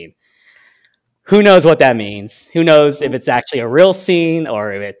that scene. who knows what that means? Who knows if it's actually a real scene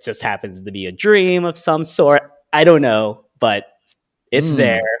or if it just happens to be a dream of some sort? I don't know, but it's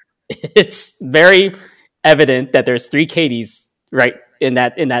there. It's very evident that there's 3 Katies right in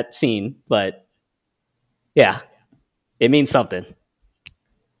that scene, but yeah, it means something.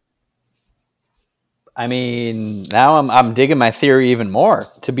 I mean, now I'm digging my theory even more.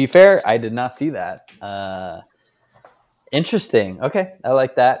 To be fair, I did not see that. Interesting. Okay, I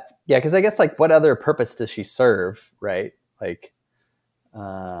like that. Yeah, because I guess like, what other purpose does she serve, right? Like,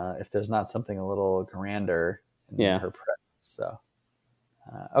 if there's not something a little grander in her presence. So,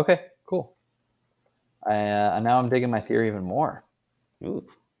 okay, cool. Now I'm digging my theory even more. Ooh.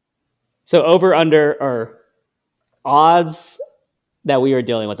 So over under or odds that we are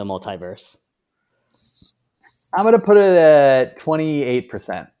dealing with a multiverse. I'm going to put it at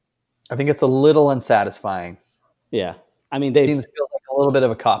 28%. I think it's a little unsatisfying. Yeah. I mean, feels like a little bit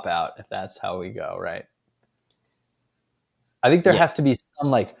of a cop-out if that's how we go, right? I think there has to be some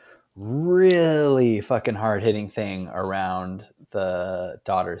like really fucking hard-hitting thing around the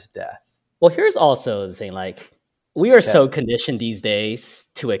daughter's death. Well, here's also the thing, like, we are so conditioned these days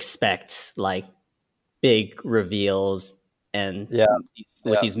to expect like big reveals and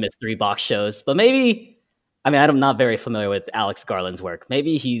these mystery box shows. But maybe, I mean, I'm not very familiar with Alex Garland's work.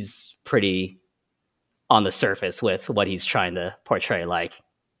 Maybe he's pretty on the surface with what he's trying to portray. Like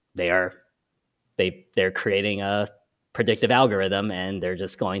they're creating a predictive algorithm and they're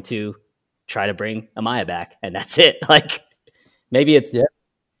just going to try to bring Amaya back, and that's it. Like maybe it's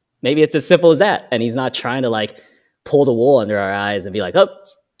as simple as that. And he's not trying to like pull the wool under our eyes and be like, oh,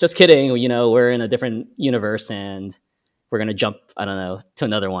 just kidding. You know, we're in a different universe and we're going to jump, I don't know, to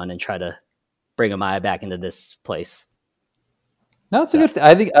another one and try to bring Amaya back into this place. No, it's a good thing.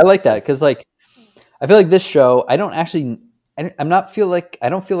 I think I like that. Cause like, I feel like this show, I don't feel like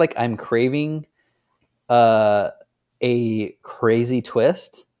I'm craving a crazy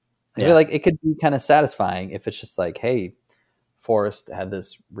twist. I feel like it could be kind of satisfying if it's just like, hey, Forrest had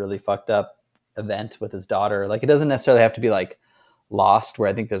this really fucked up event with his daughter. Like, it doesn't necessarily have to be like Lost, where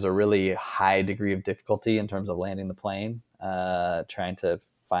I think there's a really high degree of difficulty in terms of landing the plane, trying to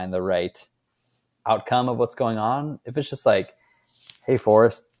find the right outcome of what's going on. If it's just like, hey,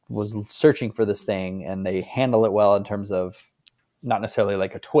 Forrest was searching for this thing, and they handle it well in terms of not necessarily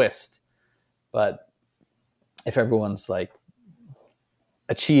like a twist, but if everyone's like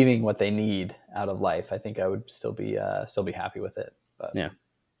achieving what they need out of life, I think I would still be happy with it. But yeah.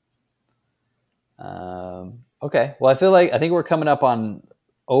 Okay. Well, I think we're coming up on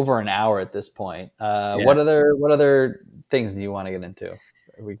over an hour at this point. What other things do you want to get into?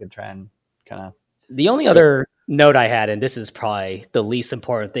 We could try and kind of. The only other note I had, and this is probably the least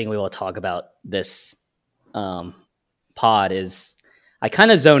important thing we will talk about this pod, is I kind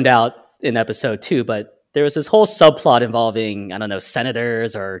of zoned out in episode 2, but there was this whole subplot involving, I don't know,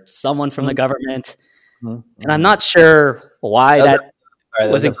 senators or someone from the government. And I'm not sure why that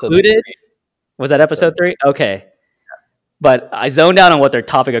was included. Was that episode 3? Okay. But I zoned out on what their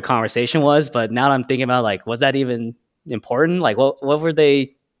topic of conversation was. But now I'm thinking about, like, was that even important? Like, what were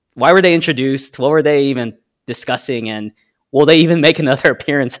they, why were they introduced? What were they even discussing? And will they even make another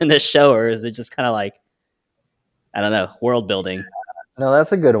appearance in this show? Or is it just kind of like, I don't know, world building? No,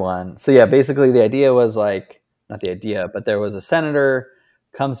 that's a good one. So yeah, basically the idea was like, not the idea, but there was a senator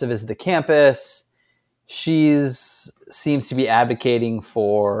comes to visit the campus. Seems to be advocating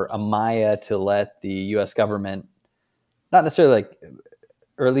for Amaya to let the U.S. government not necessarily like,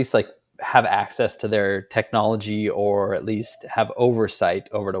 or at least like have access to their technology, or at least have oversight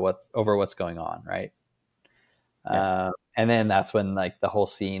over what's going on, right? Yes. And then that's when like the whole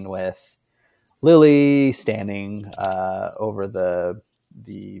scene with Lily standing over the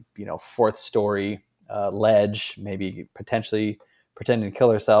 4th story ledge, maybe potentially pretending to kill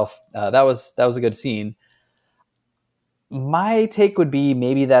herself. That was a good scene. My take would be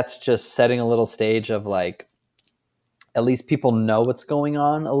maybe that's just setting a little stage of like, at least people know what's going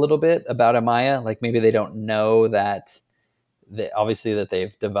on a little bit about Amaya. Like maybe they don't know that obviously that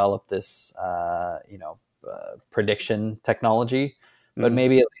they've developed this prediction technology. But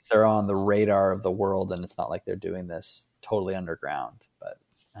maybe at least they're on the radar of the world, and it's not like they're doing this totally underground. But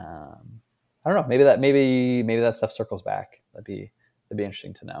I don't know. Maybe that stuff circles back. That'd be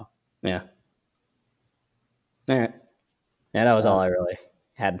interesting to know. Yeah. All right. Yeah, that was all I really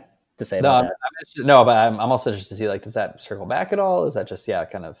had to say about that. But I'm also interested to see, like, does that circle back at all? Is that just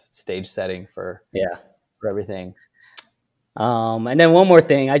kind of stage setting for everything? And then one more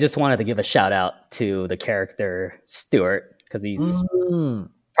thing, I just wanted to give a shout out to the character Stuart, because he's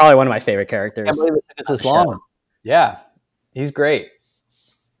probably one of my favorite characters. I can't believe it took us this long. Yeah, he's great.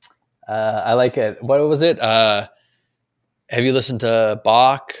 I like it. What was it? Have you listened to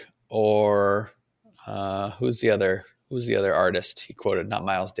Bach or who's the other artist he quoted? Not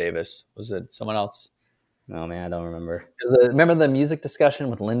Miles Davis. Was it someone else? Oh man, I don't remember. Remember the music discussion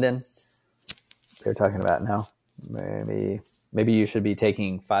with Lyndon? They're talking about now. Maybe you should be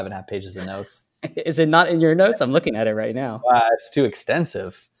taking 5.5 pages of notes. Is it not in your notes? I'm looking at it right now. It's too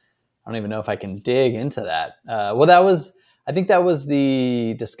extensive. I don't even know if I can dig into that. I think that was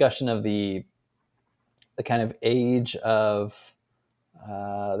the discussion of the kind of age of,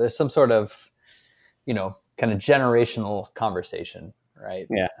 there's some sort of, kind of generational conversation, right?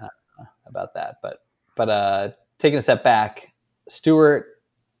 Yeah. About that. But taking a step back, Stewart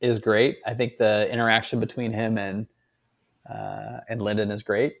is great. I think the interaction between him and Lyndon is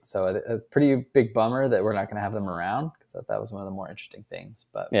great. So a pretty big bummer that we're not going to have them around, because that was one of the more interesting things.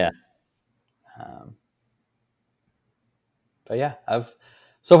 But yeah. But yeah,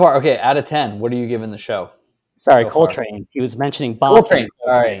 so far, okay, out of 10, what are you giving the show? Sorry, Coltrane. He was mentioning Bob Coltrane.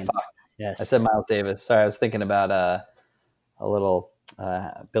 Sorry, fuck. Yes. I said Miles Davis. Sorry, I was thinking about a little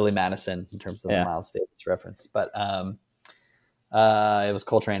Billy Madison in terms of the Miles Davis reference. But it was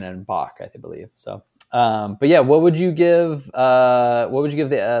Coltrane and Bach, I believe. So, but yeah, what would you give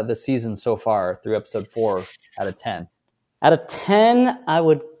the season so far through episode 4 out of 10? Out of 10, I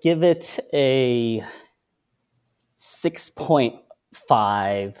would give it a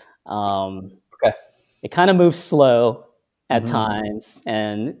 6.5. Okay. It kind of moves slow at times,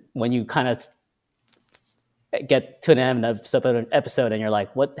 and when you kind of get to an end of an episode and you're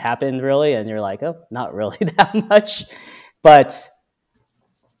like, what happened really? And you're like, oh, not really that much. But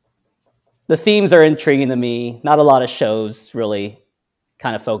the themes are intriguing to me. Not a lot of shows really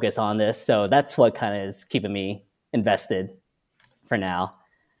kind of focus on this, so that's what kind of is keeping me invested for now.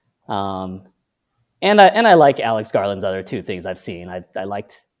 And I like Alex Garland's other 2 things I've seen. I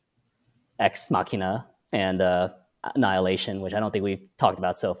liked Ex Machina and Annihilation, which I don't think we've talked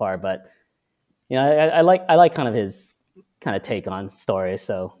about so far, but I like kind of his kind of take on stories.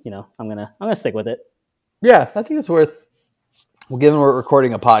 So I'm gonna stick with it. Yeah, I think it's worth. Well, given we're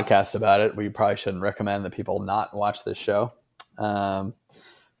recording a podcast about it, we probably shouldn't recommend that people not watch this show. I'm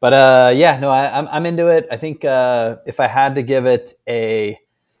into it. I think if I had to give it a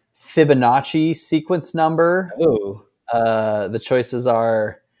Fibonacci sequence number, the choices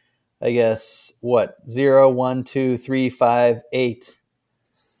are, I guess, 0, 1, 2, 3, 5, 8,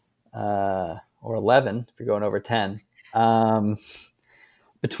 or 11 if you're going over 10.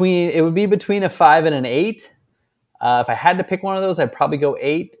 It would be between a 5 and an 8. If I had to pick one of those, I'd probably go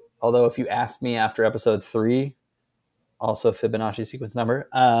 8. Although if you asked me after episode 3, also a Fibonacci sequence number,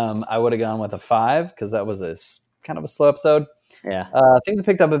 I would have gone with a 5, because that was kind of a slow episode. Yeah. Things have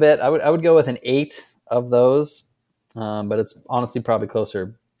picked up a bit. I would go with an 8 of those, but it's honestly probably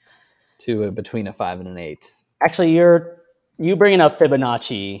closer to between a 5 and an 8. Actually, you bringing up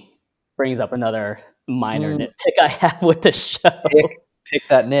Fibonacci brings up another minor nitpick I have with the show. Pick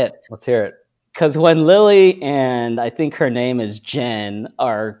that nit. Let's hear it. Because when Lily and I think her name is Jen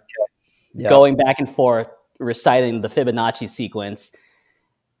are going back and forth reciting the Fibonacci sequence,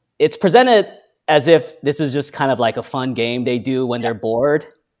 it's presented as if this is just kind of like a fun game they do when they're bored.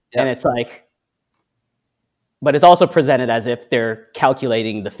 And it's like, but it's also presented as if they're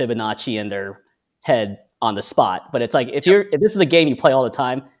calculating the Fibonacci in their head on the spot. But it's like, if this is a game you play all the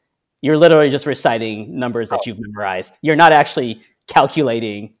time, you're literally just reciting numbers that you've memorized. You're not actually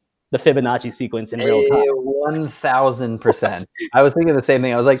calculating the Fibonacci sequence in real time. 1,000%. I was thinking the same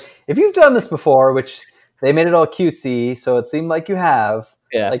thing. I was like, if you've done this before, which they made it all cutesy, so it seemed like you have.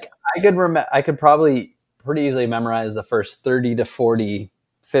 Yeah. Like I could probably pretty easily memorize the first 30 to 40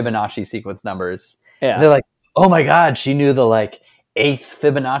 Fibonacci sequence numbers. Yeah. And they're like, oh my God, she knew the 8th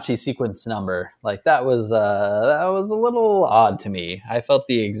Fibonacci sequence number. Like that was a little odd to me. I felt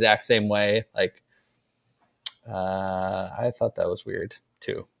the exact same way. Like I thought that was weird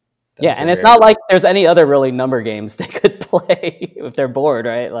too. And it's not like there's any other really number games they could play if they're bored,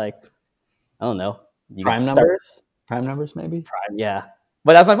 right? Like, I don't know. Prime numbers? Prime numbers, maybe? Prime, yeah.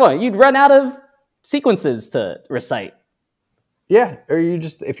 But that's my point. You'd run out of sequences to recite. Yeah, or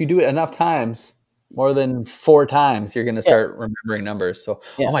if you do it enough times, more than 4 times, you're going to start remembering numbers. So,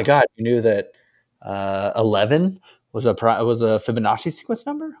 oh my God, you knew that 11 was a Fibonacci sequence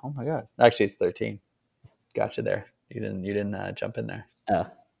number? Oh my God. Actually, it's 13. Gotcha there. You didn't jump in there. Oh,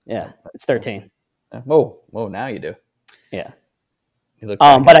 yeah. It's 13. Whoa, now you do. Yeah. You look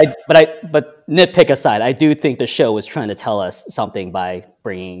but nitpick aside, I do think the show was trying to tell us something by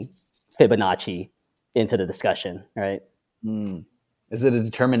bringing Fibonacci into the discussion, right? Is it a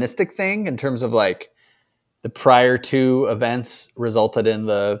deterministic thing in terms of like the prior 2 events resulted in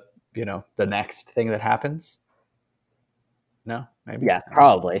the the next thing that happens. No, maybe. Yeah,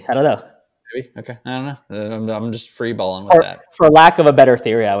 probably. I don't know. Maybe. Okay. I don't know. I'm just free balling with that. For lack of a better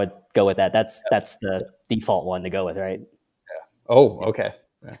theory, I would go with that. That's the default one to go with, right? Oh, okay.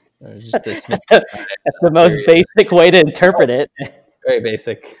 Just dismiss That's the most theory. basic way to interpret it. Very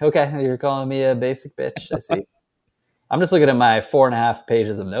basic. Okay, you're calling me a basic bitch. I see. I'm just looking at my 4.5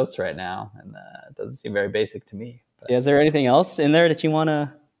 pages of notes right now, and it doesn't seem very basic to me. But. Is there anything else in there that you want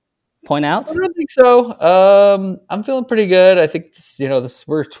to point out? I don't think so. I'm feeling pretty good. I think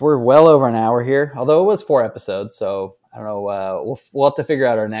we're well over an hour here, although it was 4 episodes. So I don't know. We'll have to figure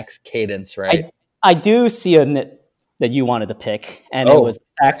out our next cadence, right? I do see a nit that you wanted to pick, and it was the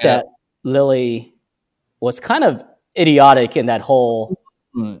fact that Lily was kind of idiotic in that whole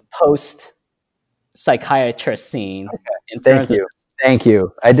post psychiatrist scene. Okay. Thank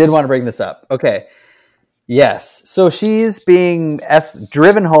you. I did want to bring this up. Okay. Yes. So she's being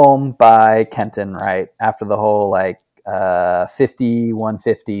driven home by Kenton, right? After the whole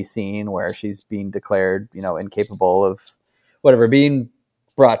 50-150 scene where she's being declared, incapable of whatever, being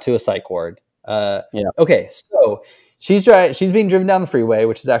brought to a psych ward. Okay. So she's being driven down the freeway,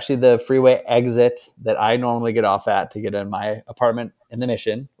 which is actually the freeway exit that I normally get off at to get in my apartment in the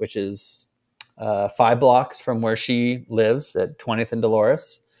Mission, which is 5 blocks from where she lives at 20th and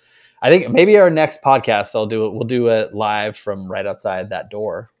Dolores. I think maybe our next podcast we'll do it live from right outside that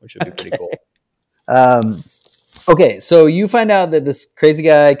door, which would be pretty cool. Okay, so you find out that this crazy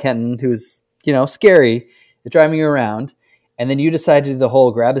guy, Kenton, who's, scary, is driving you around, and then you decide to do the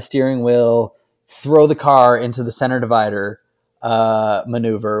whole grab the steering wheel, throw the car into the center divider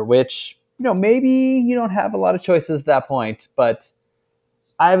maneuver, which, maybe you don't have a lot of choices at that point, but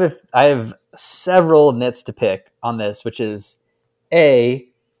I have several nits to pick on this, which is, A,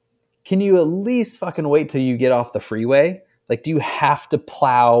 can you at least fucking wait till you get off the freeway? Like, do you have to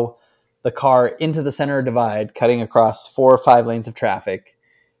plow the car into the center divide, cutting across 4 or 5 lanes of traffic,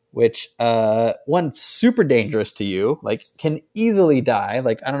 which one, super dangerous to you, like can easily die.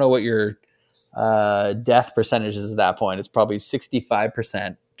 Like, I don't know what your death percentage is at that point. It's probably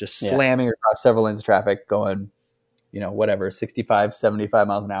 65%, just slamming across several lanes of traffic going, 65, 75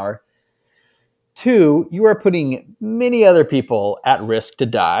 miles an hour. 2, you are putting many other people at risk to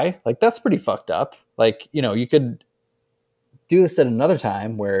die. Like, that's pretty fucked up. Like, you could do this at another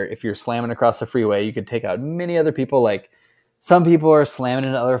time where if you're slamming across the freeway, you could take out many other people. Like, some people are slamming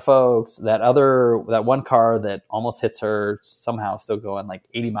into other folks. That one car that almost hits her, somehow still going like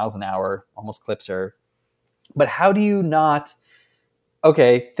 80 miles an hour, almost clips her. But how do you not,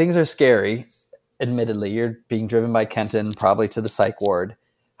 okay, things are scary. Admittedly, you're being driven by Kenton, probably to the psych ward.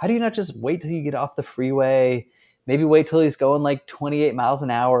 How do you not just wait till you get off the freeway? Maybe wait till he's going like 28 miles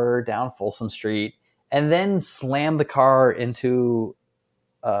an hour down Folsom Street and then slam the car into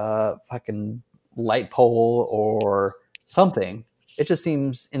a fucking light pole or something. It just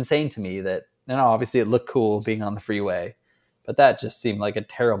seems insane to me that, obviously it looked cool being on the freeway, but that just seemed like a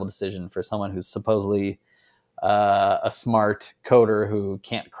terrible decision for someone who's supposedly a smart coder who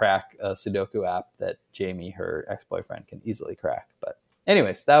can't crack a Sudoku app that Jamie, her ex-boyfriend, can easily crack. But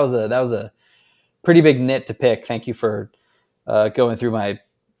anyways, that was a pretty big nit to pick. Thank you for going through my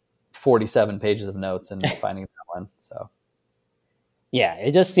 47 pages of notes and finding that one. So, yeah,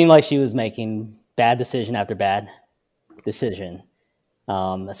 it just seemed like she was making bad decision after bad decision,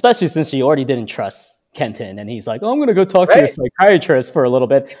 especially since she already didn't trust Kenton, and he's like, "Oh, I'm going to go talk to a psychiatrist for a little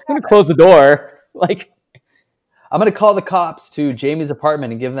bit. I'm going to close the door." Like, I'm going to call the cops to Jamie's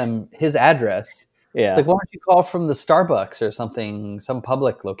apartment and give them his address. Yeah. It's like, why don't you call from the Starbucks or something, some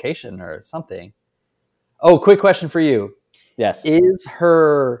public location or something? Oh, quick question for you. Yes. Is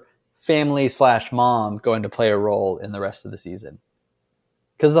her family/mom going to play a role in the rest of the season?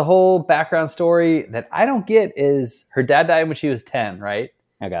 Because the whole background story that I don't get is her dad died when she was 10, right?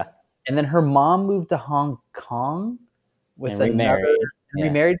 Okay. And then her mom moved to Hong Kong with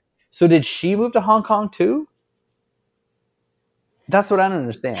remarried. So did she move to Hong Kong too? That's what I don't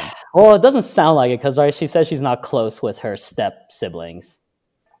understand. Well, it doesn't sound like it because she says she's not close with her step siblings.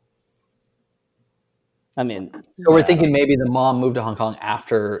 I mean, so we're thinking maybe the mom moved to Hong Kong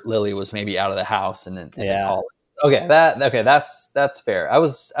after Lily was maybe out of the house and then college. Okay, that's fair. I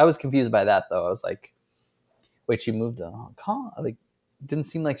was confused by that though. I was like, wait, she moved to Hong Kong? Like, it didn't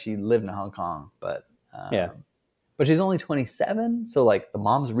seem like she lived in Hong Kong, but but she's only 27, so like the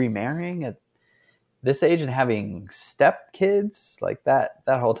mom's remarrying at this age and having step kids, like that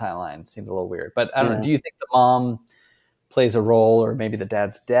whole timeline seemed a little weird. But I don't know. Do you think the mom plays a role, or maybe the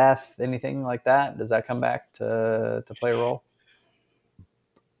dad's death, anything like that? Does that come back to play a role?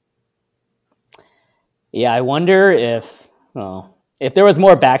 Yeah, I wonder if if there was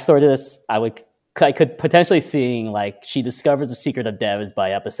more backstory to this, I could potentially seeing like she discovers the secret of devs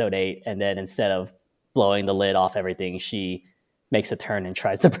by episode 8, and then instead of blowing the lid off everything, she makes a turn and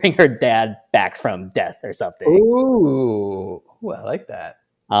tries to bring her dad back from death or something. Ooh, I like that.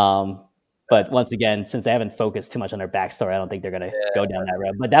 But once again, since they haven't focused too much on her backstory, I don't think they're going to go down that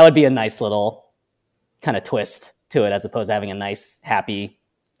road. But that would be a nice little kind of twist to it, as opposed to having a nice, happy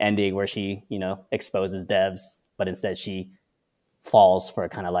ending where she, exposes devs, but instead she falls for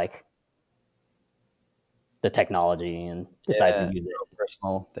kind of like the technology and decides to use it.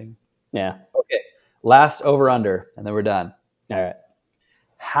 Personal thing. Yeah. Okay. Last over under, and then we're done. All right.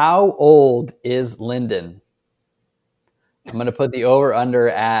 How old is Lyndon? I'm going to put the over under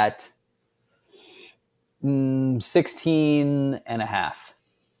at 16 and a half.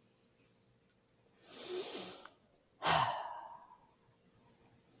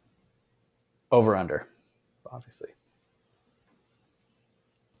 Over under, obviously.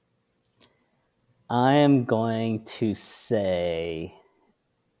 I am going to say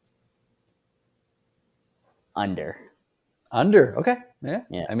under. Under, okay. Yeah.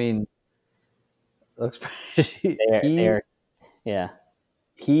 I mean, looks pretty. Yeah.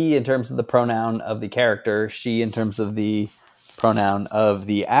 He in terms of the pronoun of the character, she in terms of the pronoun of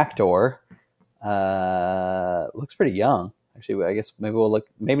the actor, looks pretty young. Actually, I guess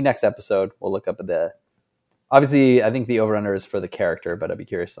maybe next episode we'll look up at the. Obviously, I think the over under is for the character, but I'd be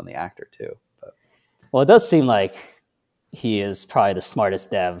curious on the actor too. But. Well, it does seem like he is probably the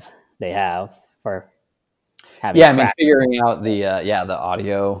smartest dev they have for having. Yeah, I mean, figuring out the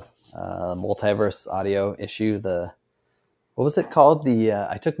audio, multiverse audio issue. What was it called?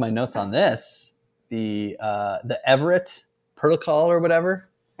 I took my notes on this. The Everett protocol or whatever.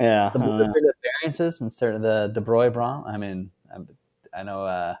 Yeah, the multitude variances instead of the De Broglie. I mean, I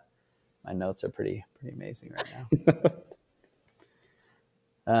know my notes are pretty amazing right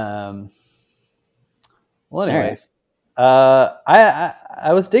now. Well, anyways,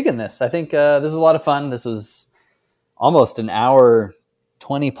 I was digging this. I think this was a lot of fun. This was almost an hour,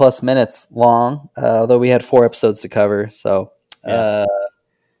 20 plus minutes long, although we had 4 episodes to cover. So,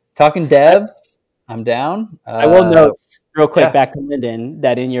 talking devs, I'm down. I will note real quick back to Lyndon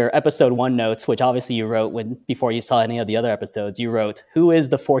that in your episode 1 notes, which obviously you wrote before you saw any of the other episodes, you wrote, "Who is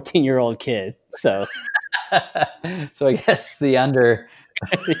the 14-year-old kid?" So, so I guess the under.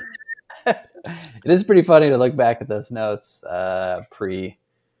 It is pretty funny to look back at those notes from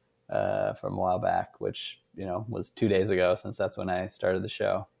a while back, which was 2 days ago, since that's when I started the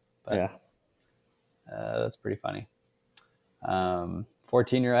show. But, that's pretty funny.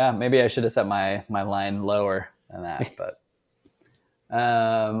 14-year-old. Maybe I should have set my line lower than that, but.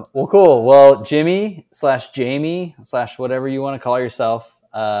 Well, cool. Well, Jimmy/Jamie/ whatever you want to call yourself.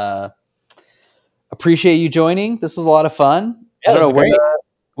 Appreciate you joining. This was a lot of fun. Yeah, I don't know.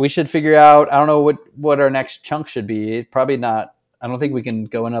 We should figure out. I don't know what our next chunk should be. Probably not. I don't think we can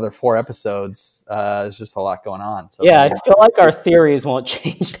go another 4 episodes. There's just a lot going on. So I feel like our theories won't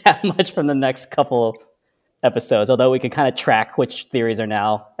change that much from the next couple of episodes. Although we could kind of track which theories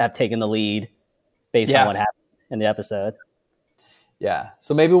have taken the lead based on what happened in the episode. Yeah,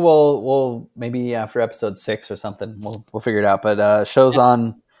 so maybe we'll maybe after episode 6 or something we'll figure it out. But shows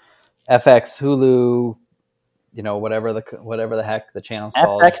on FX, Hulu, whatever the heck the channel's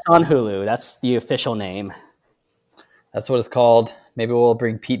called. FX on Hulu. That's the official name. That's what it's called. Maybe we'll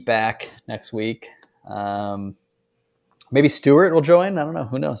bring Pete back next week. Maybe Stuart will join. I don't know.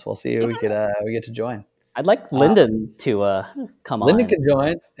 Who knows? We'll see who we get to join. I'd like Lyndon to come on. Lyndon can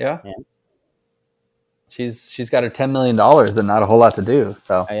join. Yeah. She's got her $10 million and not a whole lot to do.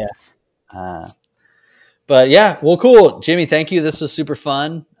 So, but yeah, well, cool. Jimmy, thank you. This was super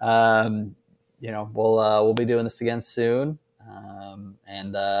fun. We'll be doing this again soon. Talking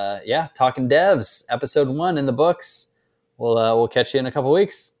devs, episode 1 in the books. We'll catch you in a couple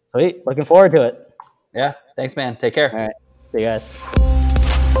weeks. Sweet. Looking forward to it. Yeah. Thanks, man. Take care. All right. See you guys.